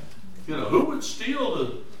 You know, who would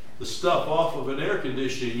steal the stuff off of an air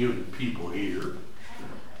conditioning unit? People here.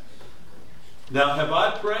 Now, have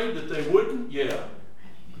I prayed that they wouldn't? Yeah.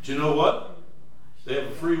 But you know what? They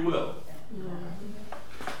have a free will.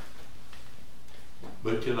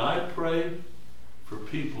 But can I pray for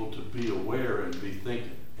people to be aware and be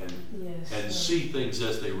thinking and see things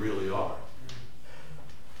as they really are?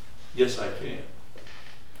 Yes, I can.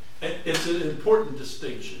 It's an important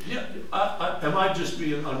distinction. Yeah, am I just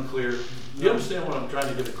being unclear? Do you understand what I'm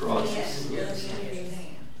trying to get across? Yes.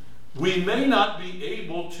 We may not be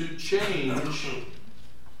able to change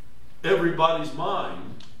everybody's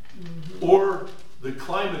mind or the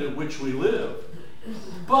climate in which we live,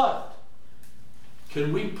 but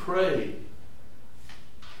can we pray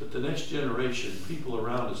that the next generation, people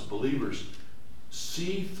around us, believers,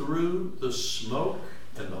 see through the smoke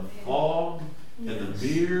and the fog and the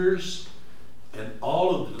mirrors and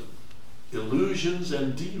all of the illusions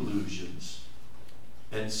and delusions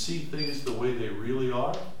and see things the way they really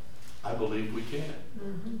are? I believe we can.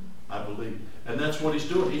 I believe. And that's what he's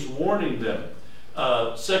doing. He's warning them.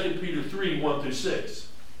 2 Peter 3, 1 through 6.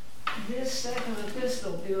 This second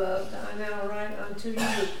epistle, beloved, I now write unto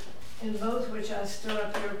you, in both which I stir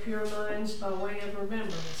up your pure minds by way of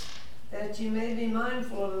remembrance, that ye may be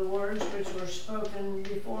mindful of the words which were spoken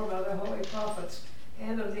before by the holy prophets,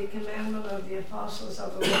 and of the commandment of the apostles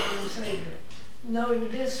of the Lord and Savior, knowing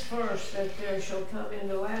this first, that there shall come in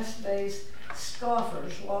the last days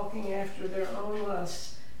scoffers, walking after their own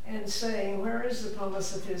lusts, and saying, where is the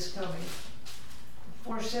promise of his coming?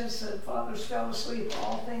 For since the fathers fell asleep,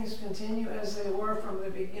 all things continue as they were from the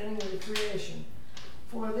beginning of the creation.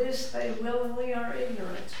 For this they willingly are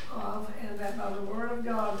ignorant of, and that by the word of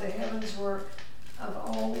God the heavens were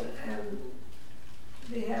of old, and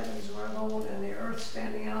the earth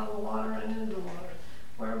standing out of the water and in the water,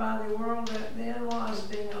 whereby the world that then was,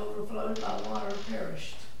 being overflowed by water,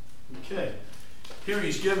 perished. Okay. Here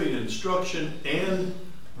he's giving instruction and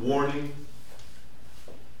warning.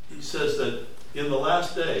 He says that in the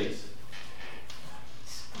last days,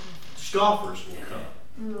 scoffers will come.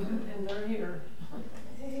 And they're here.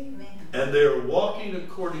 Amen. And they're walking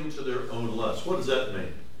according to their own lusts. What does that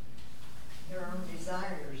mean? Their own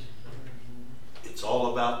desires. It's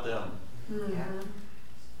all about them. Yeah.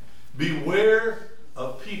 Beware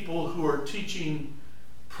of people who are teaching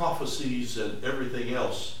prophecies and everything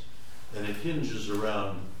else, and it hinges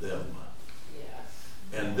around them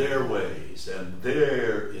and their ways and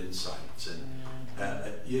their insights.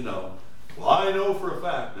 And you know, well, I know for a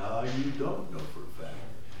fact. No, you don't know for a fact.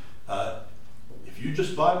 If you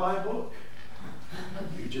just buy my book,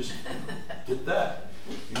 you just get that.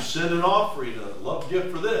 You send an offering, a love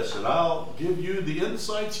gift for this, and I'll give you the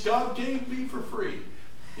insights God gave me for free.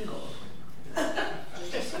 You know.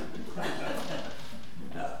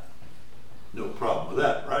 No problem with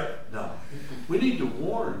that, right? No. We need to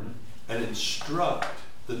warn and instruct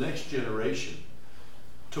the next generation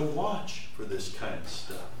to watch for this kind of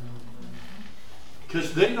stuff.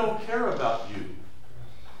 Because they don't care about you.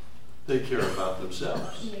 They care about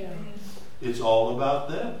themselves. Yeah. It's all about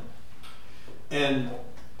them. And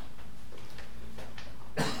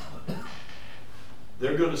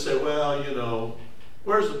they're going to say, well, you know,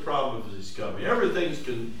 where's the problem if he's coming?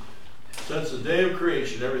 Since the day of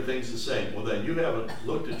creation, everything's the same. Well, then you haven't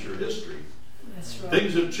looked at your history. That's right.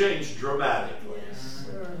 Things have changed dramatically. Yes,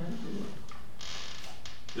 sir.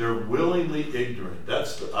 They're willingly ignorant.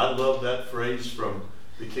 I love that phrase from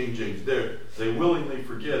the King James. They willingly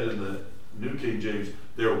forget in the New King James.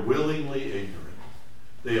 They're willingly ignorant.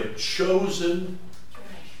 They have chosen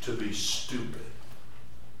to be stupid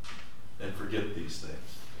and forget these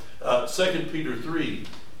things. 2 Peter 3,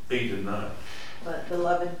 8 and 9. But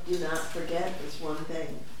beloved, do not forget this one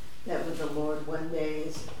thing, that with the Lord 1 day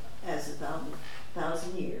is as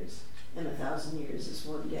 1,000 years, and 1,000 years is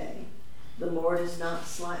 1 day. The Lord is not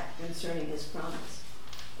slack concerning his promise,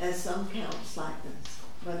 as some count slackness,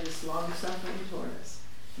 but is long-suffering toward us,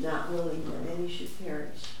 not willing that any should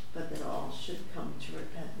perish, but that all should come to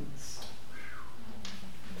repentance.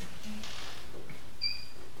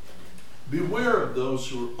 Beware of those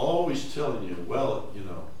who are always telling you, well, you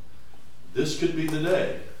know, this could be the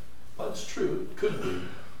day. Well, it's true, it could be.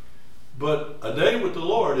 But a day with the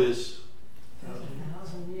Lord is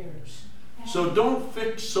 1,000 years. So don't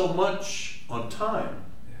fix so much on time.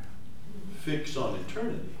 Fix on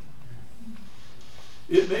eternity.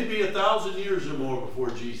 It may be 1,000 years or more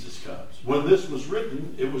before Jesus comes. When this was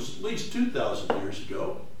written, it was at least 2,000 years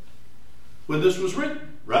ago. When this was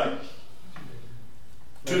written, right?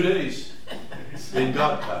 2 days in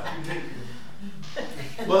God time.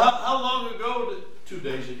 Well, how long ago? 2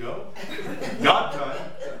 days ago. God time.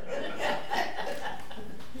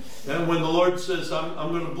 And when the Lord says,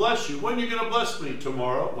 I'm going to bless you, when are you going to bless me?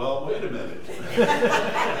 Tomorrow? Well, wait a minute.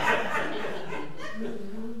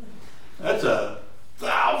 That's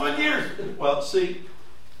 1,000 years. Well, see,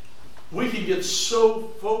 we can get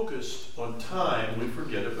so focused on time, we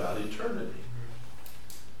forget about eternity.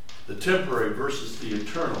 The temporary versus the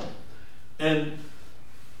eternal. And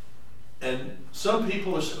some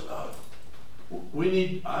people are saying,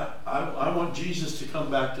 I want Jesus to come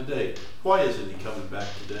back today. Why isn't he coming back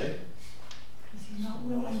today?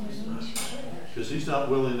 Because he's not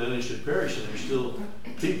willing that any should perish, and there's still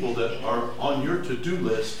people that are on your to-do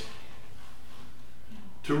list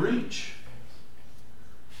to reach.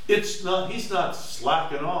 He's not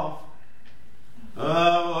slacking off.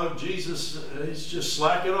 Oh, Jesus, he's just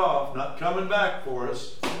slacking off, not coming back for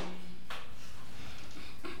us.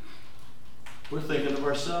 We're thinking of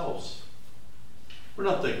ourselves. We're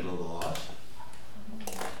not thinking of the lost.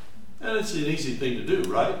 And it's an easy thing to do,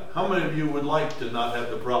 right? How many of you would like to not have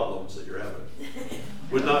the problems that you're having?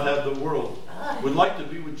 Would not have the world? Would like to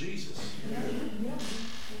be with Jesus?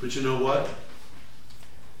 But you know what?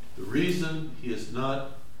 The reason he has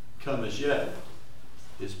not come as yet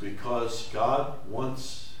is because God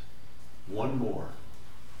wants one more.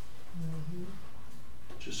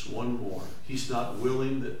 Just one more. He's not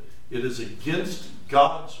willing that it is against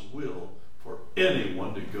God's will for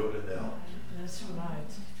anyone to go to hell. That's right.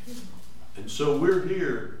 And so we're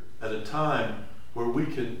here at a time where we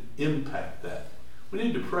can impact that. We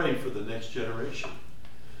need to pray for the next generation,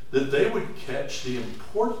 that they would catch the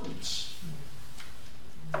importance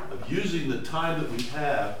of using the time that we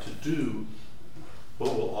have to do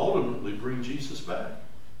what will ultimately bring Jesus back.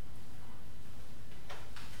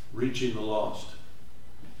 Reaching the lost,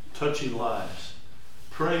 touching lives,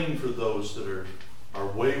 praying for those that are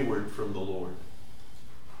wayward from the Lord.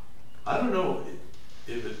 I don't know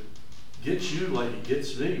if it gets you like it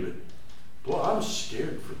gets me, but boy, I'm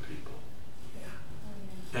scared for people.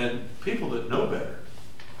 And people that know better,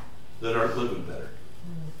 that aren't living better.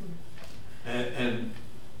 And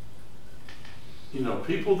you know,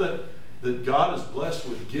 people that God has blessed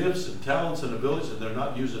with gifts and talents and abilities, and they're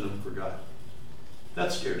not using them for God.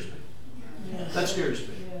 That scares me. Yes. That scares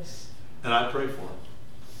me. Yes. And I pray for them,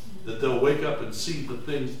 that they'll wake up and see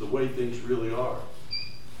the way things really are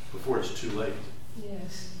before it's too late.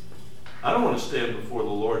 Yes. I don't want to stand before the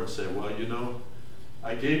Lord and say, well, you know,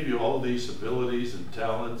 I gave you all these abilities and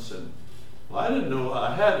talents, and well, I didn't know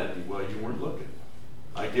I had any. Well, you weren't looking.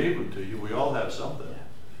 I gave them to you. We all have something.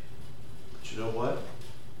 But you know what?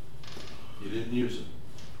 You didn't use them.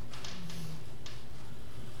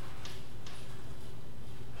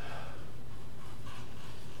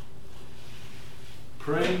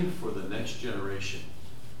 Praying for the next generation.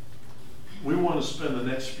 We want to spend the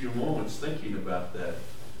next few moments thinking about that.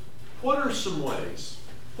 What are some ways?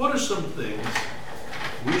 What are some things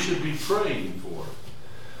we should be praying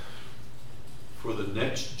for the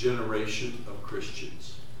next generation of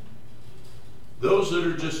Christians? Those that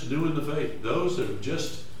are just new in the faith, those that have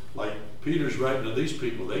just, like Peter's writing to these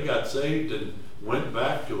people, they got saved and went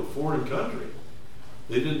back to a foreign country.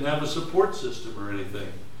 They didn't have a support system or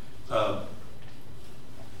anything.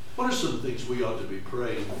 What are some things we ought to be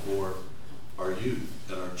praying for our youth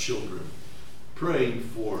and our children? Praying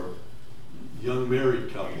for young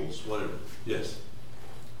married couples, whatever. Yes?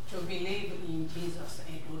 To believe in Jesus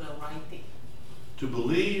and do the right thing. To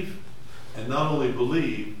believe, and not only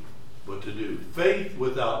believe, but to do. Faith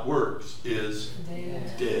without works is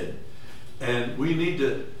dead. And we need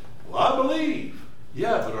to, well, I believe.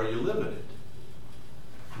 Yeah, but are you living it?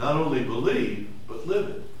 Not only believe, but live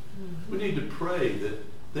it. We need to pray that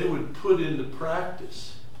they would put into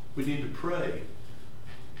practice. We need to pray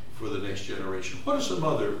for the next generation. What are some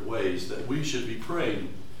other ways that we should be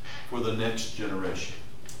praying for the next generation?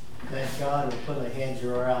 That God will put a hedge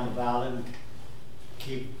around about it and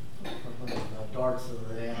keep the darts of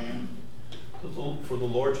the enemy. For the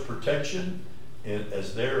Lord's protection, and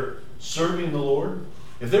as they're serving the Lord.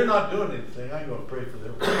 If they're not doing anything, I'm going to pray for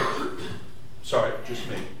their protection. Sorry, just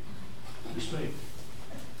me. Just me.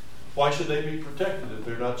 Why should they be protected if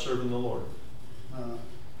they're not serving the Lord?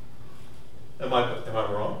 Am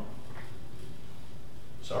I wrong?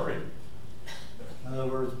 Sorry. In other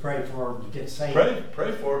words, pray for them to get saved.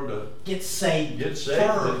 Pray for them to get saved. Get saved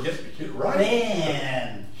and get right.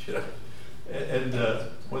 Then. Yeah. And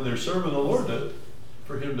when they're serving the Lord,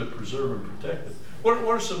 for Him to preserve and protect them. What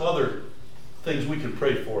are some other things we can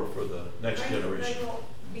pray for the next generation? They will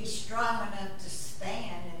be strong enough to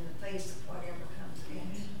stand in the face of whatever comes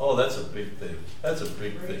against them. Oh, that's a big thing. That's a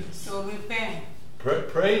big thing. So repent.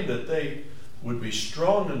 Praying that they would be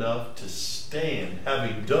strong enough to stand,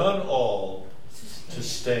 having done all to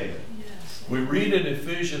stand. Yes. We read in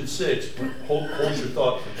Ephesians 6, hold your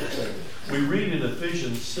thought for a second. We read in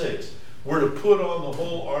Ephesians 6, we're to put on the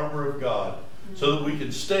whole armor of God so that we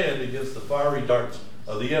can stand against the fiery darts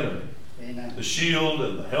of the enemy. Amen. The shield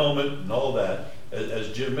and the helmet and all that,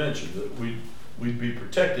 as Jim mentioned, that we'd be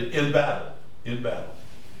protected in battle. In battle.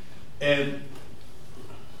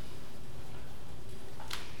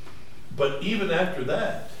 But even after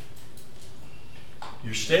that,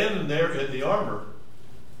 you're standing there in the armor,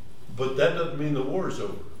 but that doesn't mean the war's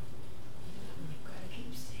over.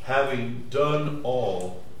 Having done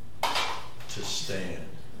all to stand.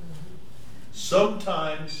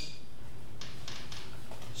 Sometimes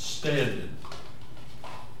standing,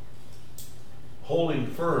 holding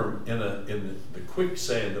firm in the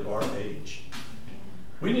quicksand of our age.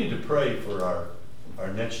 We need to pray for our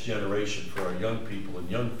next generation, for our young people and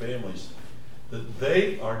young families, that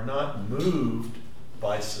they are not moved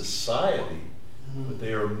by society, but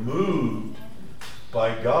they are moved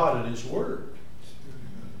by God and His Word.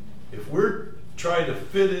 If we're trying to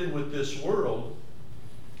fit in with this world's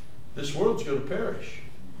going to perish.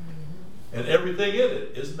 And everything in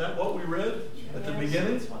it. Isn't that what we read at the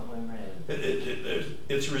beginning? That's what we read.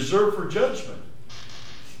 It's reserved for judgment.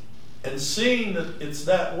 And seeing that it's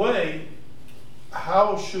that way,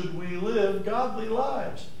 how should we live godly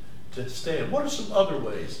lives to stand? What are some other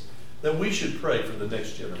ways that we should pray for the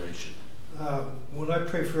next generation? When I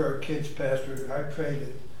pray for our kids, Pastor, I pray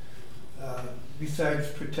that besides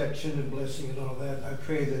protection and blessing and all that, I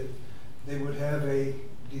pray that they would have a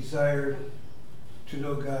desire to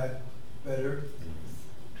know God better,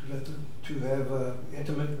 to have an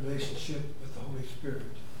intimate relationship with the Holy Spirit,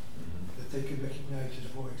 that they could recognize His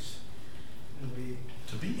voice and be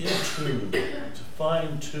to be in tune, to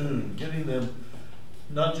fine tune, getting them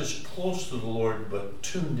not just close to the Lord, but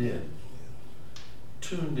tuned in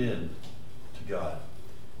to God.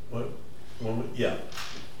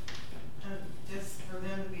 Just for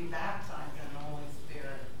them to be baptized in the Holy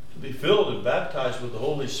Spirit. To be filled and baptized with the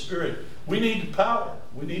Holy Spirit. We need the power.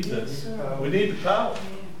 We need the power.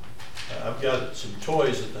 I've got some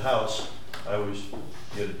toys at the house. I always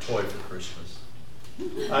get a toy for Christmas.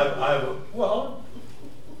 You're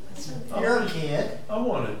a kid. I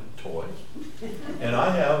wanted toys. And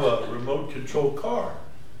I have a remote control car.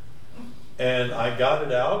 And I got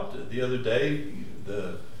it out the other day.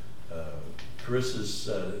 Carissa's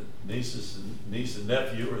niece and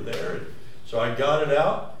nephew were there. And so I got it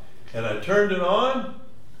out and I turned it on.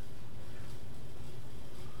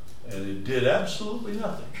 And it did absolutely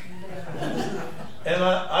nothing. And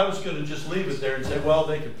I was going to just leave it there and say, well,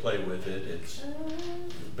 they can play with it.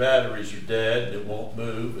 The batteries are dead and it won't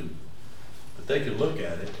move. But they could look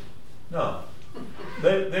at it. No.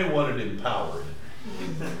 They want it empowered.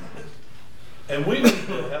 And we need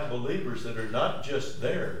to have believers that are not just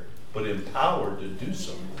there, but empowered to do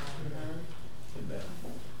something. Amen.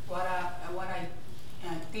 What I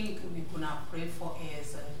think we're going to pray for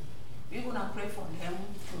is, we're going to pray for them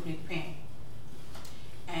to repent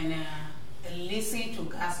and listen to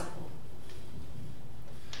gospel.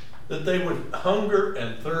 That they would hunger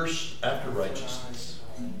and thirst after righteousness.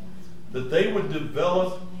 That they would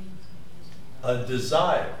develop a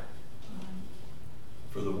desire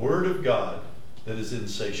for the Word of God that is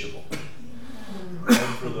insatiable.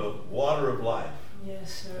 And for the water of life.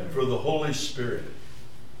 Yes, sir. And for the Holy Spirit.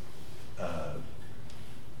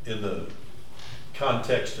 In the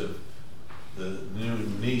context of the new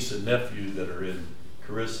niece and nephew that are in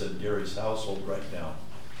Carissa and Gary's household right now,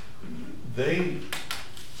 they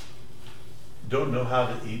don't know how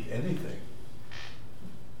to eat anything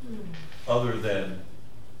other than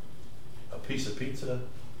a piece of pizza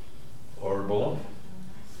or bologna.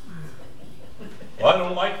 Well, I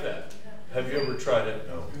don't like that. Have you ever tried it?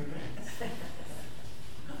 No.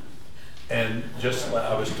 And just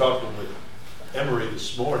I was talking with Emery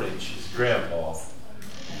this morning. She's grandpa.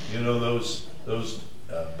 You know those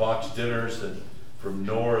box dinners that from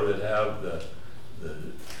Nora that have the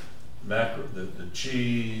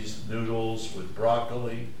cheese noodles with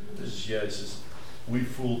broccoli. We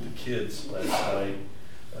fooled the kids last night.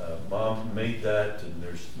 Mom made that, and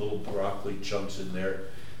there's little broccoli chunks in there.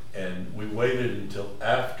 And we waited until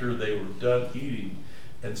after they were done eating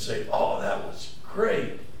and say, "Oh, that was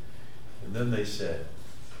great." And then they said,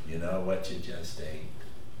 "You know what you just ate?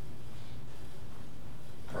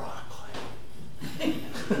 Broccoli."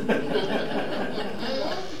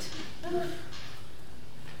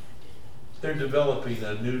 They're developing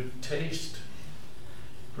a new taste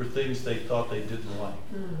for things they thought they didn't like.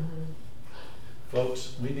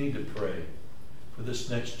 Folks, we need to pray for this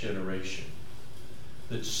next generation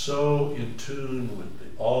that's so in tune with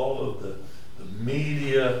all of the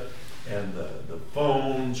media and the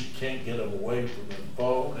phones. You can't get them away from the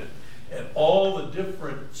phone and all the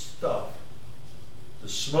different stuff, the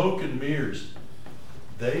smoke and mirrors.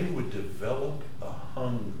 They would develop a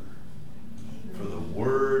hunger for the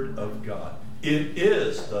Word of God. It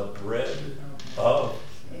is the bread of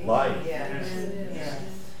life. Yes.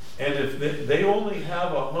 And if they only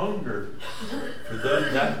have a hunger for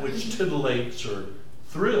that which titillates or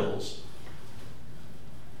thrills,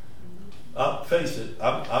 face it,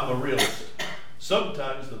 I'm a realist.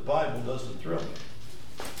 Sometimes the Bible doesn't thrill me.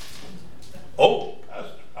 Oh,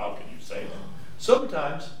 Pastor, how can you say that?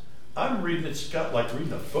 Sometimes I'm reading, it's got like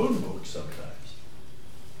reading a phone book sometimes.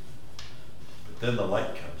 But then the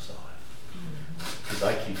light comes on because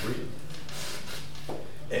I keep reading.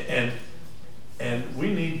 And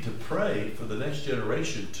we need to pray for the next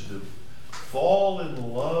generation to fall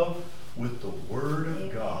in love with the Word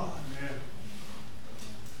of God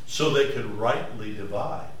so they can rightly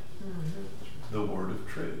divide the word of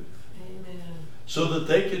truth. Amen. So that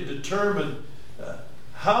they can determine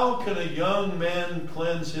how can a young man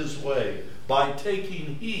cleanse his way? By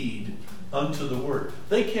taking heed unto the Word.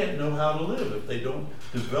 They can't know how to live if they don't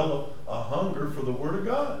develop a hunger for the Word of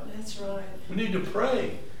God. That's right. We need to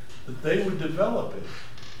pray that they would develop it.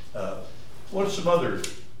 What are some other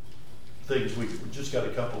things? We just got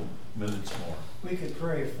a couple minutes more. We could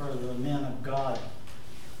pray for the men of God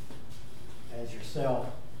as yourself,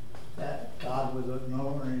 that God was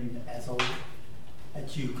anointing as a,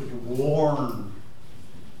 that you could warn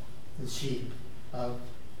the sheep of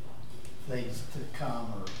things to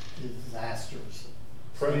come or disasters.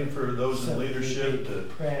 Praying for those in leadership that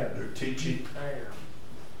prayer. they're teaching. Prayer.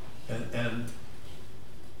 And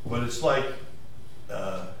but it's like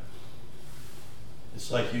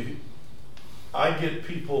I get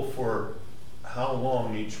people for how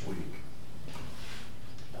long each week?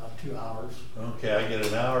 About 2 hours. Okay, I get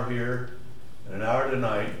an hour here, and an hour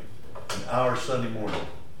tonight, an hour Sunday morning.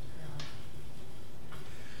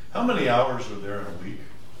 How many hours are there in a week?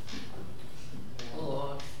 A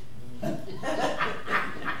lot.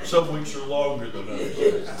 Some weeks are longer than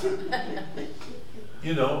others.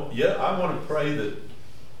 You know, yeah, I want to pray that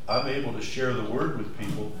I'm able to share the word with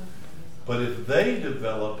people, but if they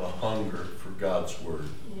develop a hunger for God's word,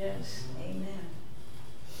 Yes. Amen.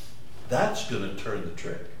 that's going to turn the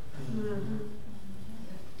trick. Mm-hmm.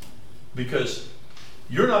 Because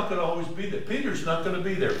you're not going to always be there. Peter's not going to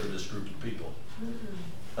be there for this group of people.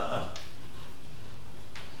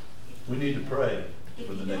 We need to pray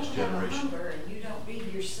for the next If you don't have a generation. hunger and you don't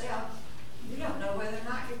read yourself, you don't know whether or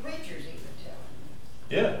not your preacher's even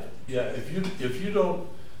telling you. Yeah. If you don't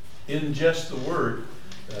ingest the word,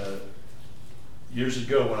 years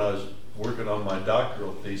ago when I was working on my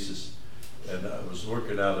doctoral thesis, and I was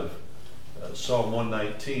working out of Psalm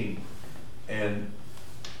 119, and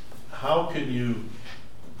how can you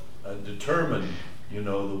determine,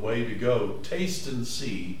 the way to go? Taste and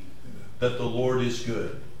see that the Lord is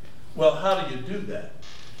good. Well, how do you do that?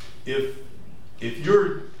 If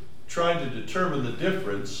you're trying to determine the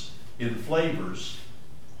difference in flavors,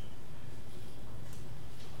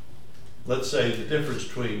 let's say the difference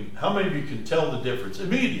between, how many of you can tell the difference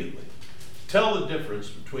immediately? Tell the difference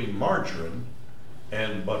between margarine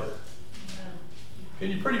and butter. Can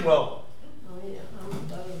you pretty well? Oh, yeah, I'm a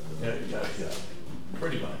butter. Yeah,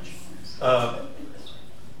 pretty much.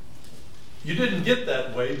 You didn't get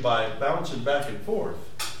that way by bouncing back and forth.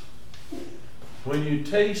 When you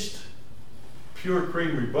taste pure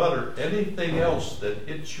creamery butter, anything else that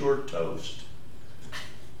hits your toast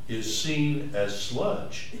is seen as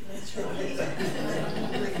sludge. That's right.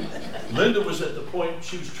 Linda was at the point,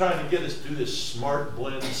 she was trying to get us to do this smart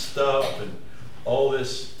blend stuff and all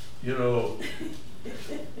this,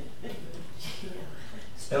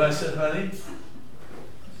 And I said, honey,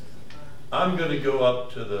 I'm going to go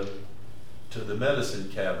up to the medicine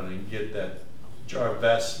cabinet and get that jar of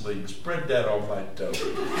Vaseline, spread that on my toast.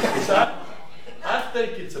 I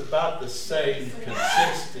think it's about the same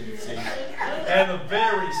consistency and a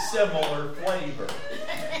very similar flavor.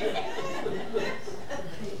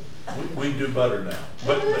 We do butter now.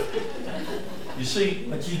 But you see...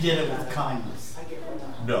 But you did it with kindness.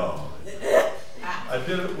 No. I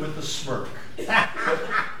did it with a smirk.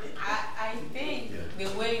 I think the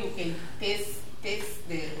way you can taste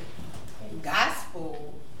the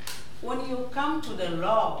gospel, when you come to the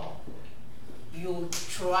law, you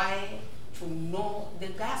try to know the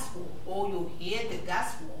gospel or you hear the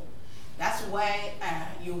gospel. That's why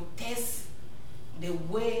you taste the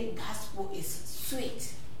way gospel is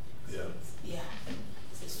sweet. Yeah,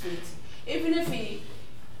 it's sweet. Even if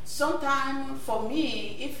sometimes for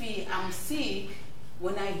me, if I'm sick,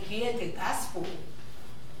 when I hear the gospel,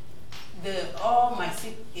 all my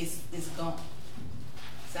sick is gone.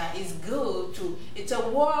 So it's good to. It's a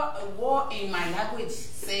word in my language.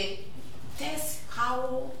 Say, taste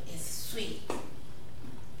how it's sweet.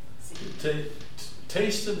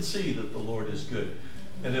 Taste and see that the Lord is good.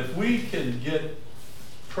 And if we can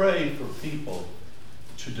pray for people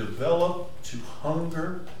to develop to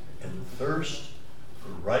hunger and thirst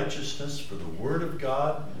for righteousness, for the Word of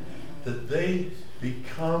God, that they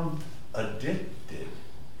become addicted.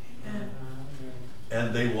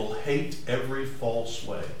 And they will hate every false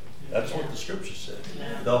way. That's what the scripture says.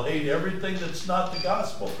 They'll hate everything that's not the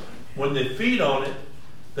gospel. When they feed on it,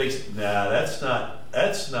 they say, nah, that's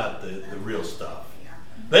not the real stuff.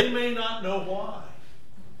 They may not know why,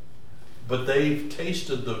 but they've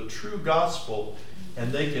tasted the true gospel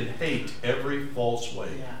and they can hate every false way.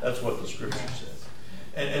 That's what the scripture says.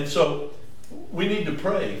 And so we need to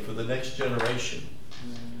pray for the next generation.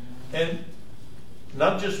 And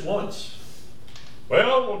not just once.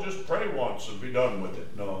 Well, we'll just pray once and be done with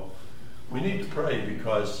it. No. We need to pray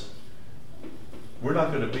because we're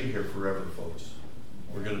not going to be here forever, folks.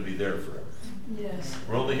 We're going to be there forever. Yes.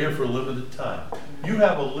 We're only here for a limited time. You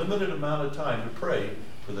have a limited amount of time to pray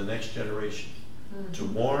for the next generation. To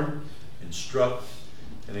warn, instruct,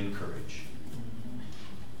 and encourage.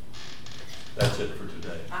 That's it for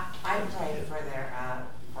today. I pray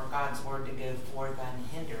for God's word to go forth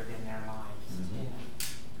unhindered in their lives.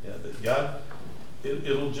 Yeah, that God,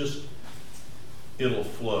 it'll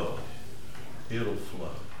flow. It'll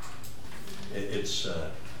flow. It's,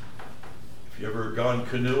 if you ever gone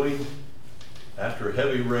canoeing after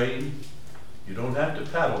heavy rain, you don't have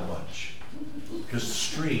to paddle much because the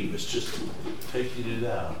stream is just taking it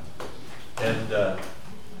out. And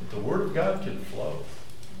the Word of God can flow.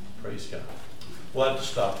 Praise God. We'll have to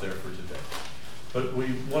stop there for today. But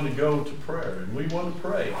we want to go to prayer, and we want to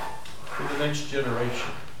pray for the next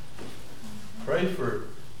generation. Pray for,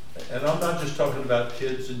 and I'm not just talking about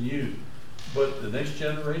kids and youth, but the next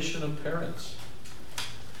generation of parents.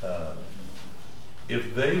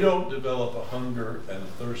 If they don't develop a hunger and a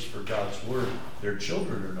thirst for God's Word, their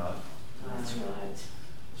children are not. That's right.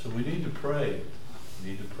 So we need to pray. We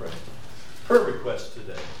need to pray. Prayer request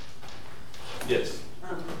today. Yes. My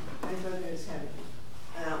brother is having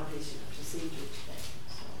an outpatient procedure today,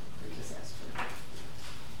 so we just asked for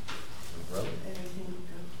Brother. everything to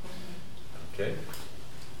go forward. Okay.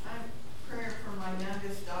 I'm praying for my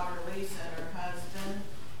youngest daughter Lisa and her husband.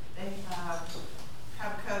 They have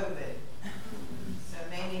COVID. So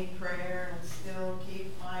they need prayer, and still keep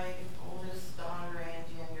my oldest daughter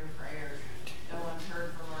Angie in your prayers. No one's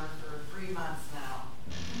heard from her for 3 months now.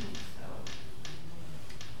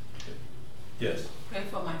 So. Yes. Pray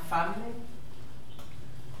for my family.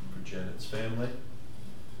 For Janet's family.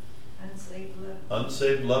 Unsaved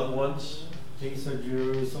Unsaved loved ones. Peace of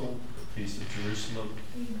Jerusalem. Peace of Jerusalem.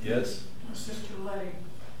 Yes. Sister Letty.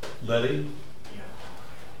 Letty.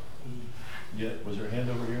 Yeah. Was her hand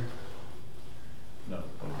over here? No.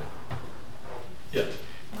 Okay. Yeah.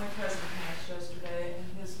 My cousin passed yesterday, and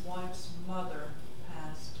his wife's mother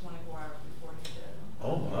passed 24 hours before he did.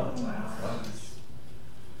 Oh wow. Wow.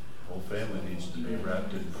 Whole family needs to be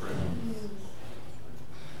wrapped in prayer.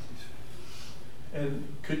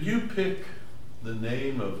 And could you pick the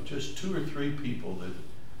name of just 2 or 3 people that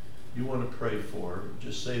you want to pray for?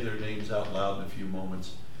 Just say their names out loud in a few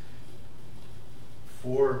moments.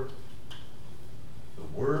 For the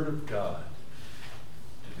Word of God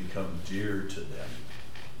to become dear to them.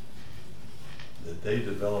 That they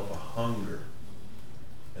develop a hunger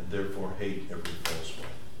and therefore hate every false way.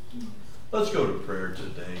 Let's go to prayer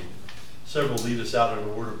today. Several lead us out in a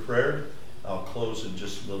word of prayer. I'll close in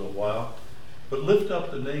just a little while. But lift up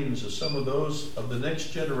the names of some of those of the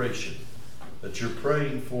next generation that you're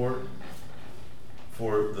praying for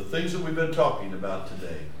the things that we've been talking about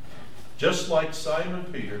today. Just like Simon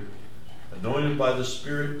Peter, anointed by the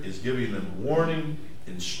Spirit, is giving them warning,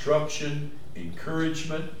 instruction,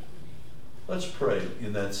 encouragement. Let's pray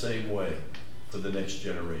in that same way for the next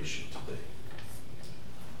generation today.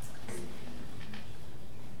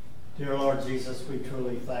 Dear Lord Jesus, we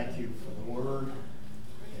truly thank you for the Word.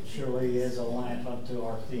 It surely is a lamp unto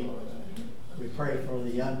our feet. We pray for the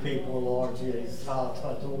young people, Lord Jesus.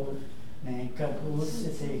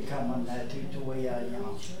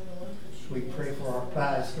 We pray for our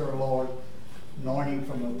pastor, Lord, anointing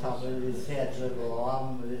from the top of his head to the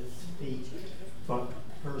bottom of his feet. But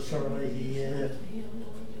surely he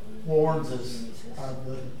warns us of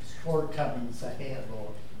the shortcomings ahead,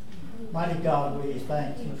 Lord. Mighty God, we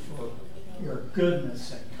thank you for your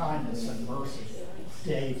goodness and kindness and mercy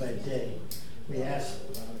day by day. We ask,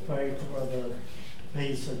 pray for the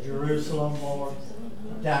peace of Jerusalem, Lord,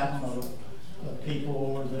 down the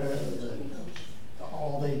people over there.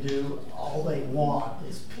 All they do, all they want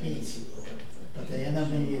is peace. But the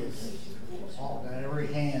enemy is on every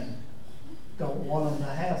hand. Don't want them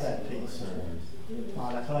to have that peace.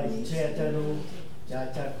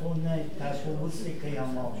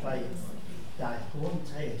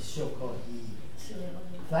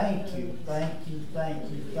 Thank you, thank you, thank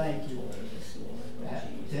you, thank you.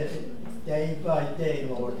 Day by day,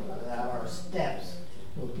 Lord, that our steps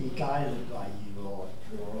will be guided by you, Lord.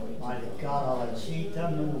 Mighty God, thank you, thank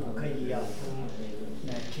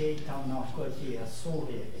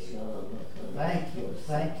you,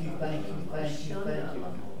 thank you, thank you, thank you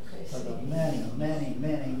for the many, many,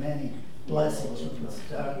 many, many blessings you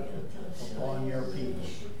bestow upon your people.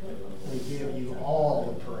 We give you all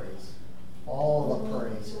the praise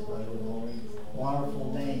for the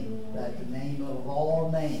wonderful name, that the name of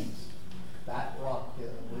all names, that rock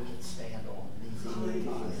that we can stand on these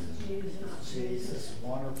evil times. Jesus'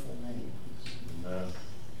 wonderful name. Amen.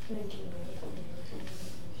 Thank you, Lord.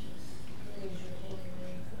 Praise your holy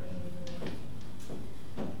name forever.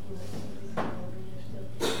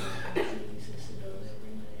 Jesus above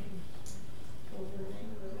every name. Over the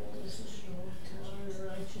name of the strong tower,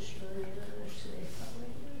 righteous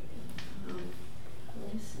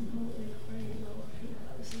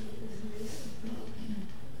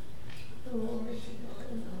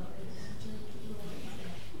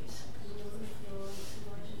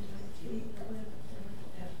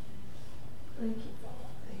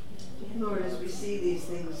see these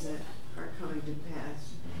things that are coming to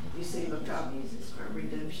pass. You say, look up, our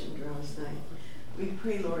redemption draws nigh. We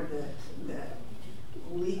pray, Lord, that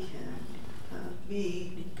we can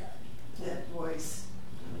be that voice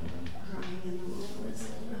crying in the wilderness,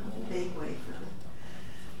 make way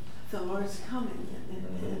for the Lord's coming,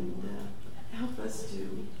 and help us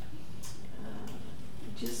to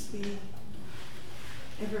just be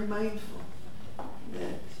ever mindful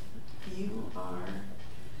that you are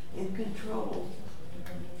in control,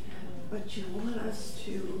 but you want us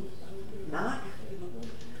to knock,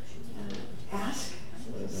 ask,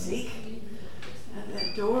 seek, and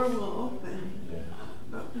that door will open,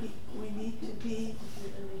 but we need to be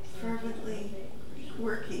fervently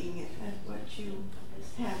working at what you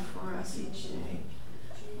have for us each day.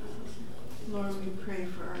 Lord, we pray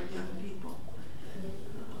for our young people.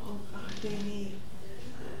 Oh God, they need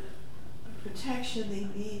protection. They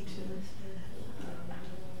need to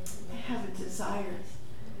have a desire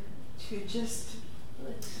to just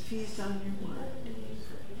feast on your word.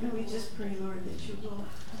 And we just pray, Lord, that you will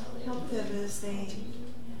help them as they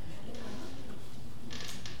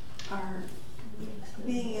are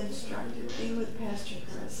being instructed. Be with Pastor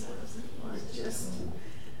Carissa, Lord. Just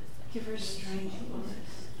give her strength, Lord.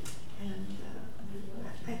 And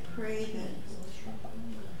I pray that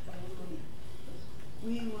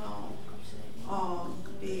we will all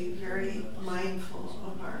be very mindful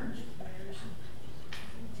of our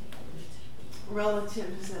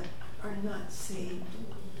relatives that are not saved.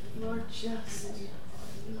 Lord, just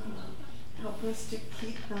help us to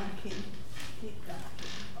keep knocking.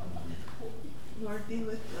 Lord, be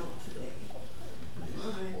with Bill today.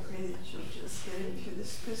 Lord, I pray that you'll just get him through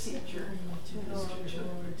this procedure. And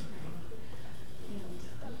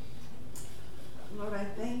Lord, I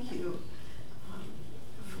thank you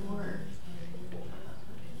for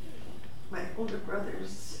my older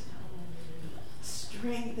brother's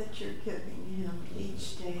strength that you're giving him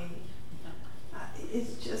each day.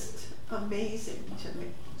 It's just amazing to me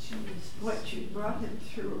what you brought him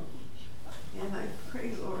through. And I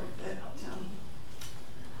pray, Lord,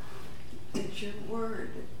 that your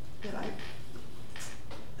word that I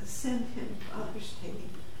send him Father's Day,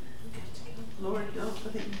 Lord, don't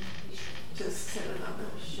let him just set it on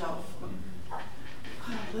a shelf.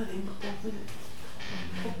 Let him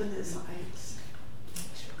open his eyes.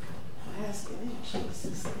 I ask it in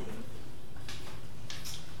Jesus' name.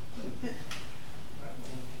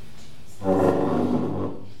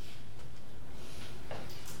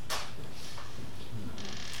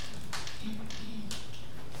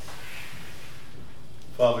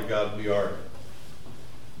 Father God, we are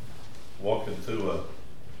walking through a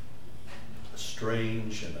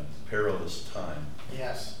strange and a perilous time.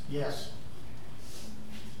 Yes, yes.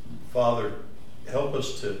 Father, help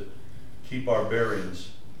us to keep our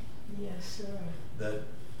bearings. Yes, sir. That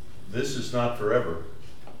this is not forever,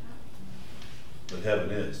 but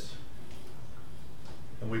heaven is.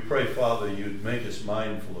 And we pray, Father, you'd make us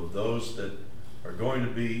mindful of those that are going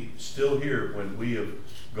to be still here when we have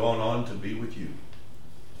gone on to be with you.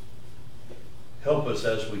 Help us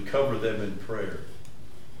as we cover them in prayer,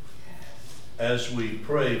 as we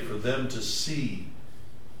pray for them to see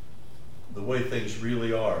the way things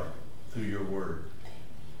really are through your word,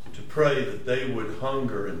 to pray that they would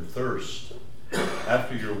hunger and thirst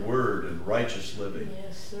after your word and righteous living.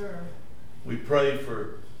 Yes, sir. We pray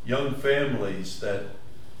for young families that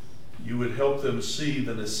you would help them see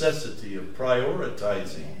the necessity of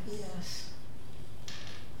prioritizing Yes.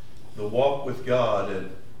 the walk with God and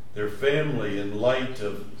their family in light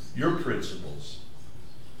of your principles,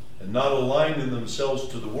 and not aligning themselves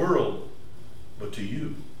to the world, but to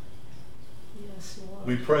you. Yes, Lord.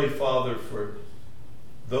 We pray, Father, for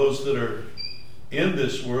those that are in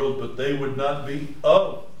this world, but they would not be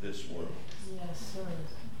of this world. Yes, sir.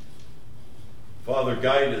 Father,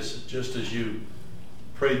 guide us just as you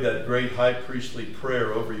prayed that great high priestly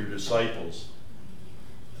prayer over your disciples.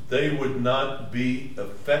 They would not be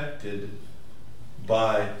affected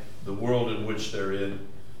by the world in which they're in,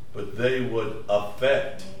 but they would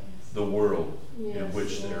affect the world in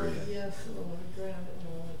which they're in. Yes, Lord. Grant it,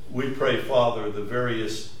 Lord. We pray, Father, the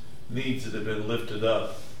various needs that have been lifted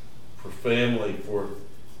up for family, for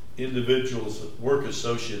individuals, work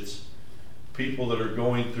associates, people that are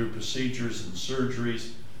going through procedures and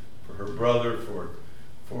surgeries, for her brother, for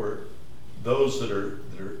those that are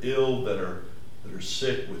ill, that are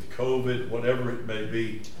sick with COVID, whatever it may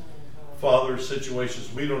be. Father,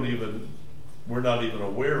 situations we're not even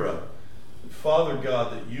aware of. Father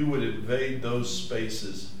God, that you would invade those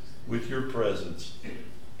spaces with your presence,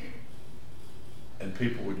 and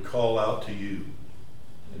people would call out to you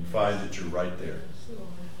and find that you're right there.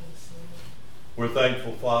 We're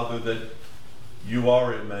thankful, Father, that you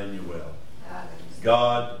are Emmanuel,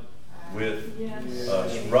 God with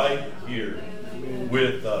us, right here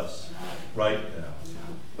with us right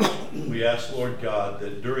now. We ask, Lord God,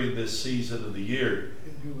 that during this season of the year,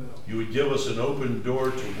 you would give us an open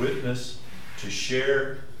door to witness, to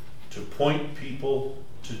share, to point people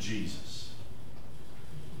to Jesus.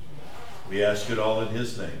 We ask it all in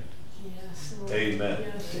his name. Yes, Lord. Amen.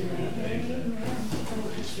 Yes, Amen.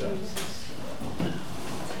 Praise God.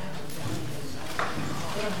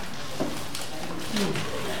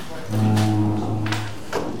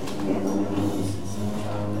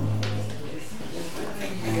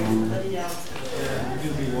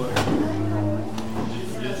 Give me water.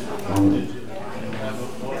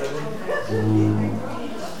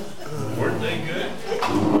 Weren't they good?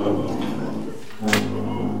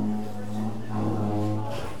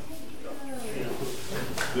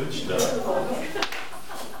 Good stuff.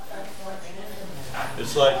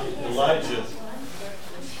 It's like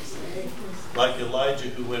Elijah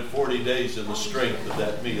who went 40 days in the strength of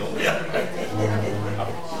that meal.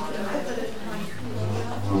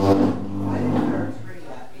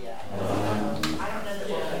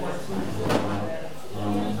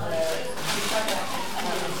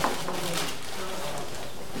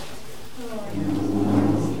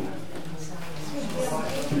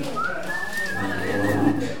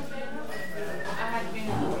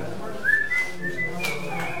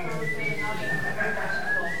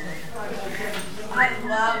 I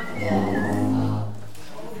love this.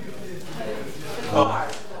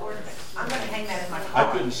 I'm gonna hang that in my car.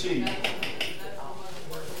 I couldn't see.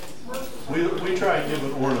 We try and give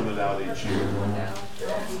an ornament out each year.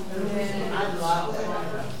 I love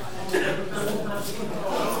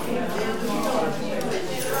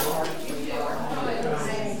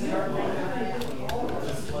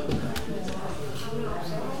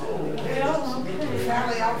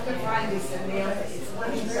Sally, I'll find this in there. It's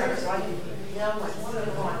one of those like young ones,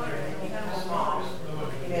 and you know, small.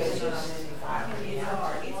 You know, it's just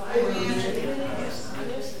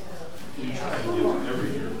We try and give every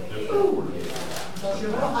year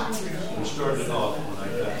different ornament. We started off when I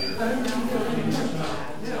got here.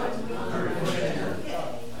 Very first year, I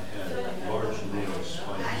had large nails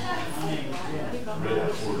spikes, red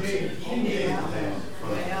quartz, in front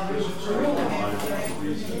of Christmas tree. The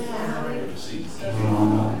reason for the season.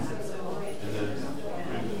 And then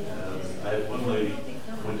I had one lady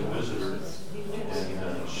went to visit her,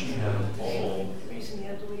 and she had them all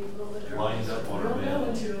lined up on her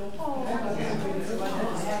mantle.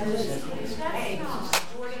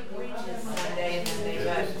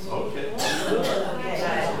 Okay.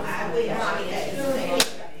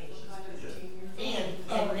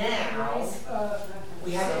 And now,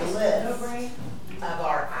 we have a list of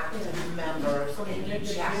our active members in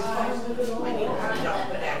each chapter. I mean, we don't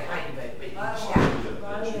put that kind of it, but each chapter,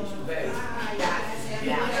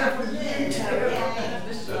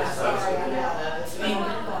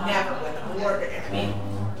 never with the board. I mean,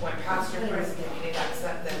 when Pastor Chris gave me that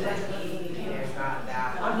something that he, got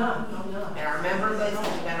that. I'm not. And our member list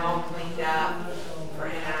has been all cleaned up for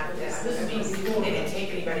inactive. I mean, they didn't take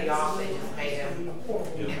anybody off, they just made them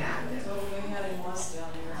inactive. We had him less down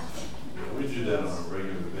here. We do that on a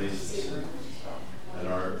regular basis. At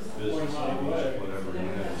our business meetings, whatever, you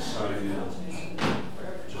have to sign in,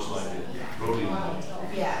 just like a voting.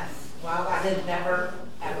 Yes. Well, I did never,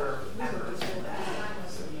 ever do that.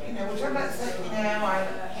 We're talking about something,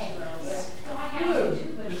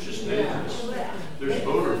 It's just dangerous. There's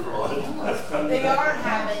voter fraud. they are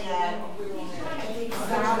having a, I think,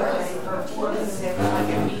 Saturday for 4 to 6,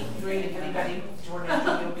 like a meet and greet. If anybody,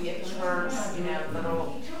 Jordan, you'll be at church,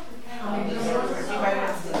 little, if anybody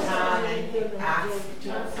wants to come and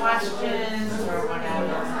ask questions or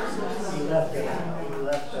whatever. You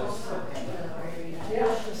left us.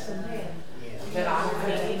 But I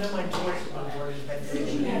mean, even when Jordan was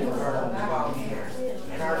been for 12 years,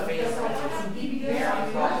 and our family is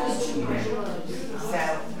very close. So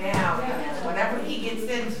now, whatever he gets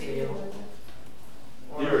into,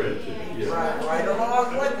 You're into it, yeah. right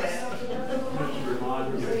along with it.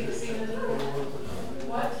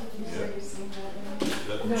 What? Yeah.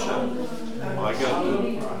 I got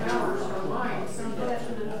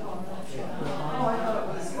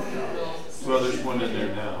well, there's one in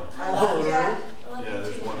there now. Yeah,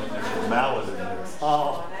 there's one in there. There's a mallet in there.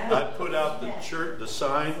 Oh. I put out the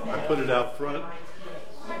sign. I put it out front.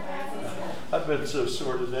 I've been so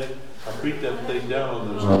sore today. I beat that thing down on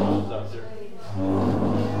those walls out there.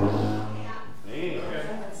 Man.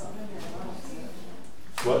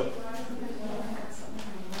 What?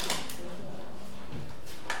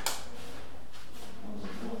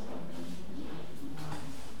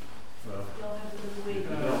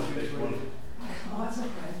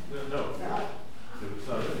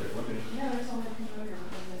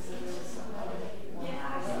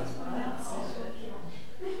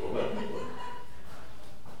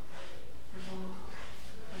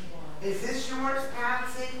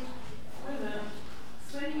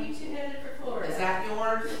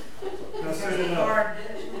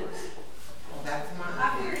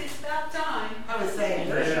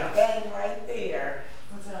 dangerous Yeah. thing right there.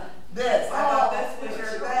 What's that? This, I thought this was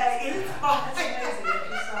it's your yours. thing. It's That's mine. amazing that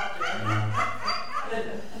you stopped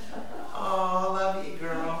there. Oh, I love you,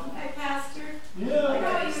 girl. Hey, Pastor. I Yeah. know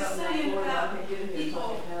gotta you do were something saying for it, about I can get in here and people.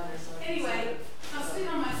 talk it down there so I can see Anyway, it. I was sitting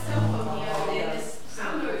on my cell phone the other day, this, I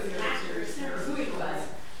don't know if it was an actor, or who it was.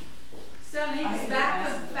 So he was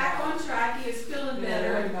back on track, he was feeling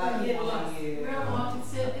better, he had lost real long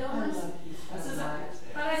concealed illness.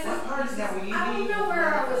 But I said, What part is that? Were you I don't being- know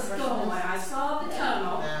where I was going. I saw the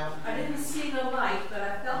tunnel. No. I didn't see the light, but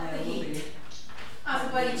I felt the heat. I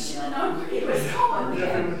said, but he should have known where he was going. Yeah,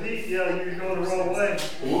 if it was heat, yeah, you're going the wrong way,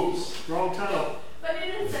 Whoops. wrong tunnel. But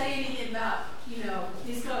it didn't say anything about,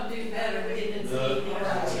 he's gonna do better, but it didn't say anything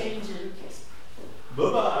about changing.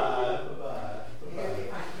 Bye-bye. Bye-bye.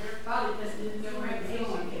 Probably because it didn't know where he was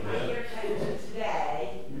going.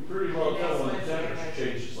 Today. You pretty well tell when the temperature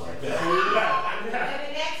changes like that. Yeah, yeah. And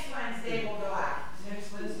the next Wednesday will go out.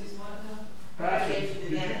 Next Wednesday's what now? Pastor,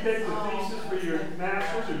 did you pick the thesis for your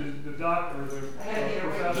master's or did the doctor or the No,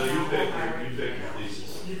 professor? you pick your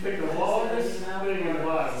thesis. You picked the longest thing in the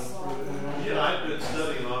Bible. Yeah, I've been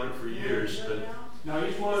studying on it for years, but Now,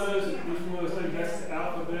 each one of those things, that's the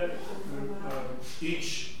alphabet.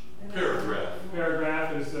 each paragraph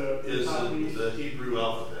Paragraph is is top piece. the Hebrew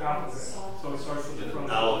alphabet. Alphabet. So it starts with the And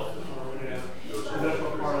front. Aleph. Yeah. Goes So all that's the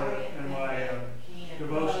what way part through. of it in my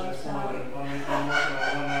devotion is one of them. I'm working on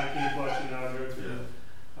 119 plus, I go through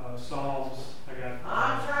Psalms, I got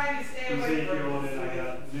I'm trying to stay away from Ezekiel, and then I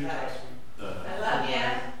got New Testament. I love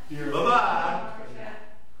you. You're- Bye-bye.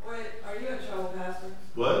 Wait, are you in trouble, Pastor?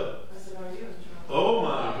 What? I said, are you in trouble? Oh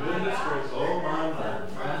my goodness gracious. Oh my.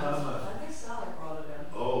 I think Sally brought it in.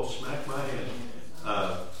 Oh, smack my hand.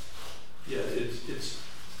 Yeah, it's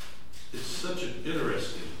such an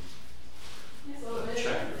interesting It's a little bit of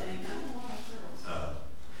chapter. everything.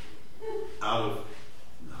 Out of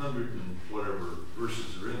 100 and whatever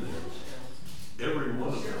verses are in there, every one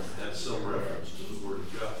of them has some reference to the Word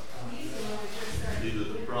of God. Either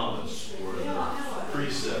the promise or the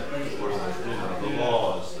precept or the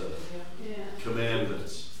laws, the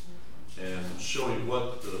commandments, and showing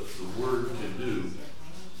what the Word can do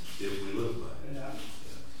if we live by it. Yeah.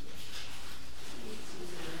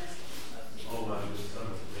 Oh my goodness, I'm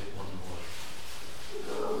going to make one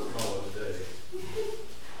more. Call it a day.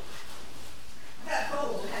 Got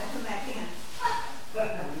cold, had to come back in.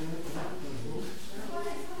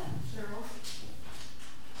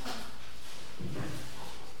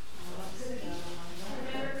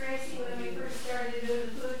 Remember, Gracie, when we first started doing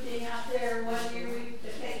the food thing out there, one year we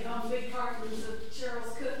taken on big cartons of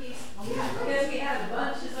Cheryl's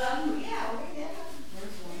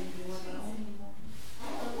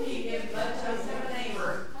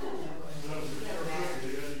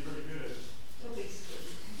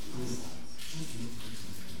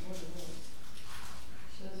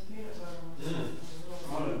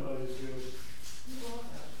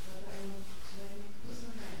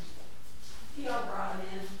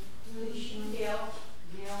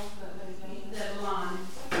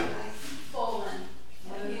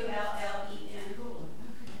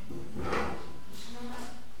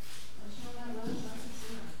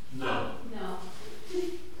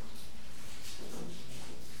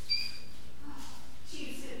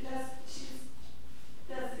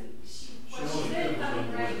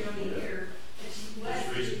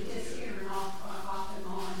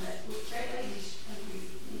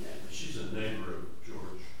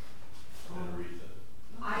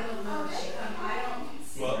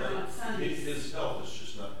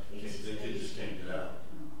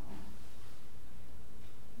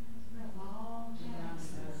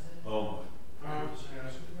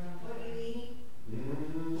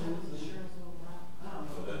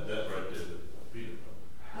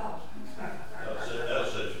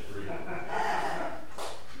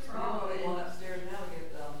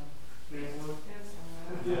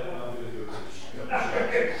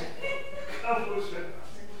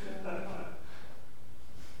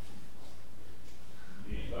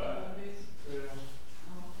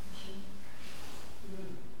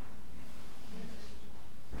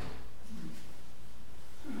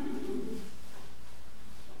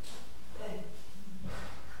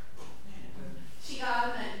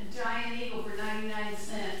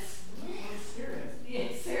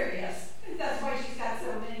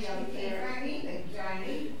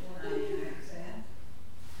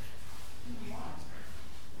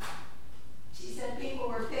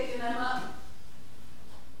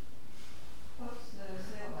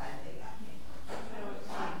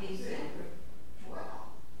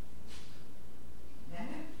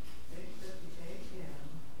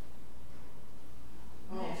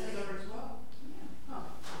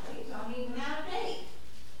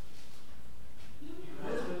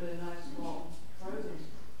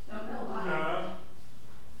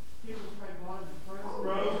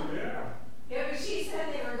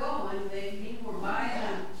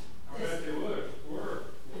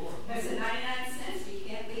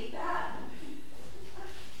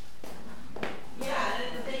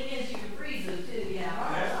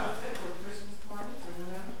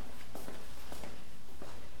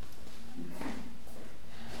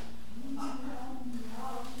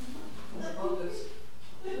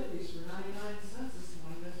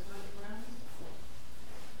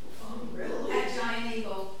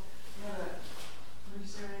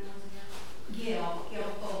Gail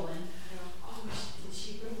Poland. Oh, did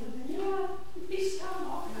she bring them in? Yeah, he's coming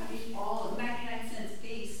off, all 99 cents a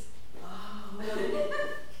piece. Oh,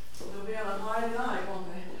 they'll be on a high night, won't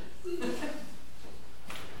they?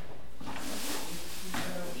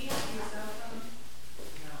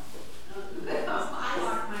 I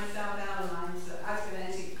locked myself out of mine, so I was gonna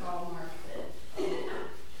ask you to call Mark.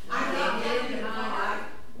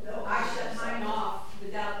 I shut mine off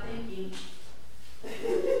without thinking. I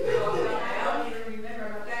don't even remember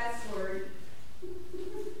my password.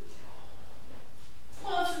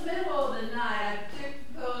 Well, it's the middle of the night. I took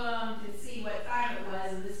the phone to see what time it was,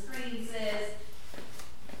 and the screen says,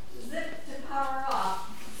 zip to power off.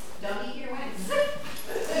 Dummy here went zip.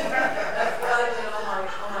 That's what I did on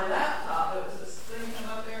my laptop. It was this thing come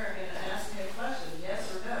up there and it asked me a question, yes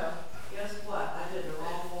or no. Guess what? I did the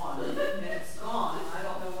wrong one. And it's gone. I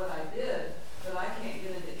don't know what I did, but I can't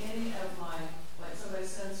get into any of my, like somebody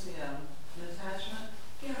sends me an attachment,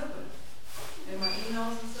 can't open it. In my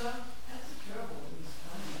emails and stuff. That's the trouble with these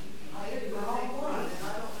things. I did the wrong one and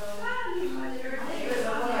I don't know. I don't even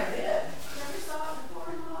know what I did. Never saw it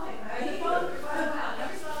before in my life. I didn't know it for quite a while.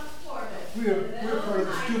 Never saw it before, but. We're part of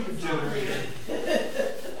the stupid generation.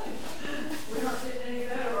 We're not getting any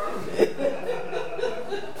better, are we?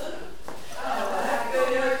 I have to go to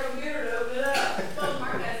the other computer to open it up. Well,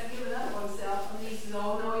 Mark has given up on cell phone. He says,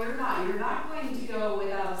 oh, no, you're not. You're not going to go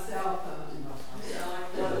without a cell phone. Yeah, like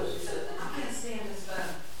that. She said, I can't stand this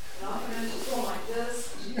phone. And I'll come into school like this,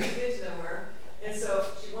 she can't get nowhere. And so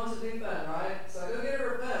she wants a new phone, right? So I go get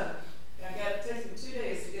her a phone. And it takes me 2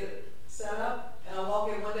 days to get it set up. And I walk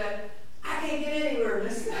in one day, I can't get anywhere in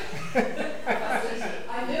this thing.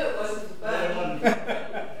 I knew it wasn't the phone.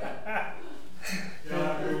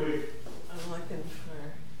 Yeah, every week. I'm looking for,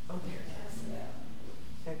 oh, there it is.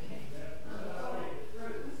 Okay. Okay. We're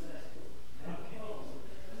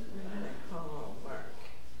gonna call Mark.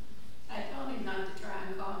 I told him not to try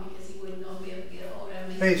and call me because he wouldn't know be able to get a hold of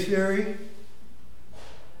me. Hey Siri,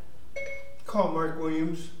 call Mark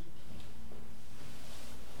Williams.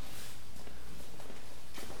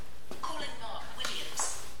 Calling Mark Williams.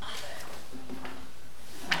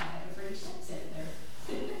 I have a British accent there.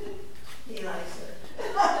 He likes her.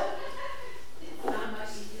 It's not much,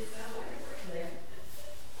 he just sounds like a there.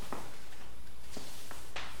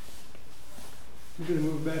 We're gonna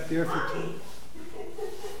move back there for two.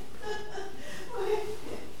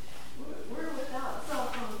 We're without cell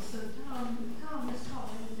phones, so Tom is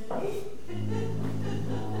calling today.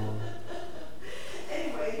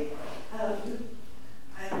 Anyway, I'm not sure.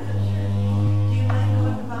 Do you mind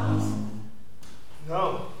going to Bob's? No,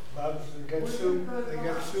 Bob's, they got soup, they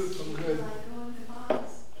got soup, I'm Do good. you like going to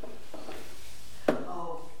Bob's?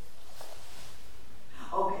 Oh.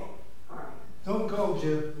 Okay, all right. Don't go,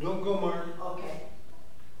 Jim, don't go, Mark. Okay.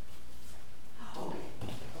 Okay.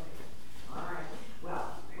 All right. Well,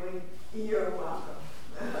 you're welcome.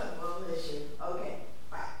 We'll miss you. Okay.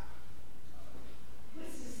 Bye.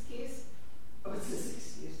 What's his excuse? What's this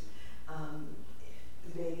excuse?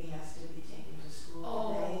 The baby has to be taken to school Oh.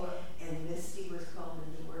 today, and Misty was called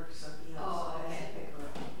into work, so he Oh, also has okay. to pick her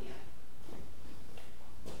up. Yeah.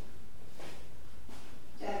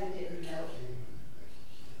 Daddy didn't know.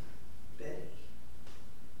 Betty.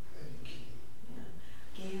 Yeah.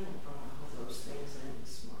 Gail brought all those things in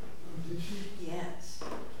this morning. Did she? Yes.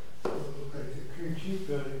 Look like the cream cheese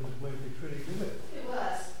building might be pretty good. It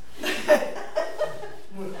was.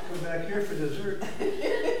 I'm gonna come back here for dessert.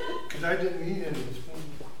 Cause I didn't eat any this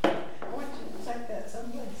morning. I want you to check that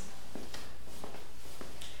someplace.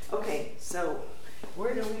 Okay, so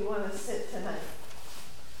where do we want to sit tonight?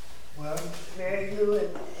 Well, Mary Lou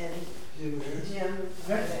and Jim there. Jim are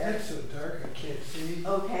That's, there. that's so dark, I can't see.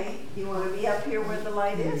 Okay, you want to be up here where the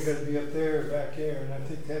light You is? gotta be up there or back there, and I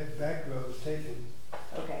think that back row is taken.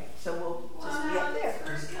 Okay, so we'll just be Well, up there.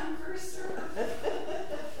 first come, first serve.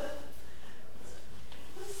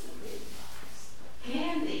 What's the big box?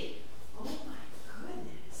 Candy. Oh my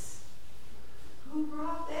goodness. Who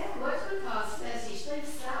brought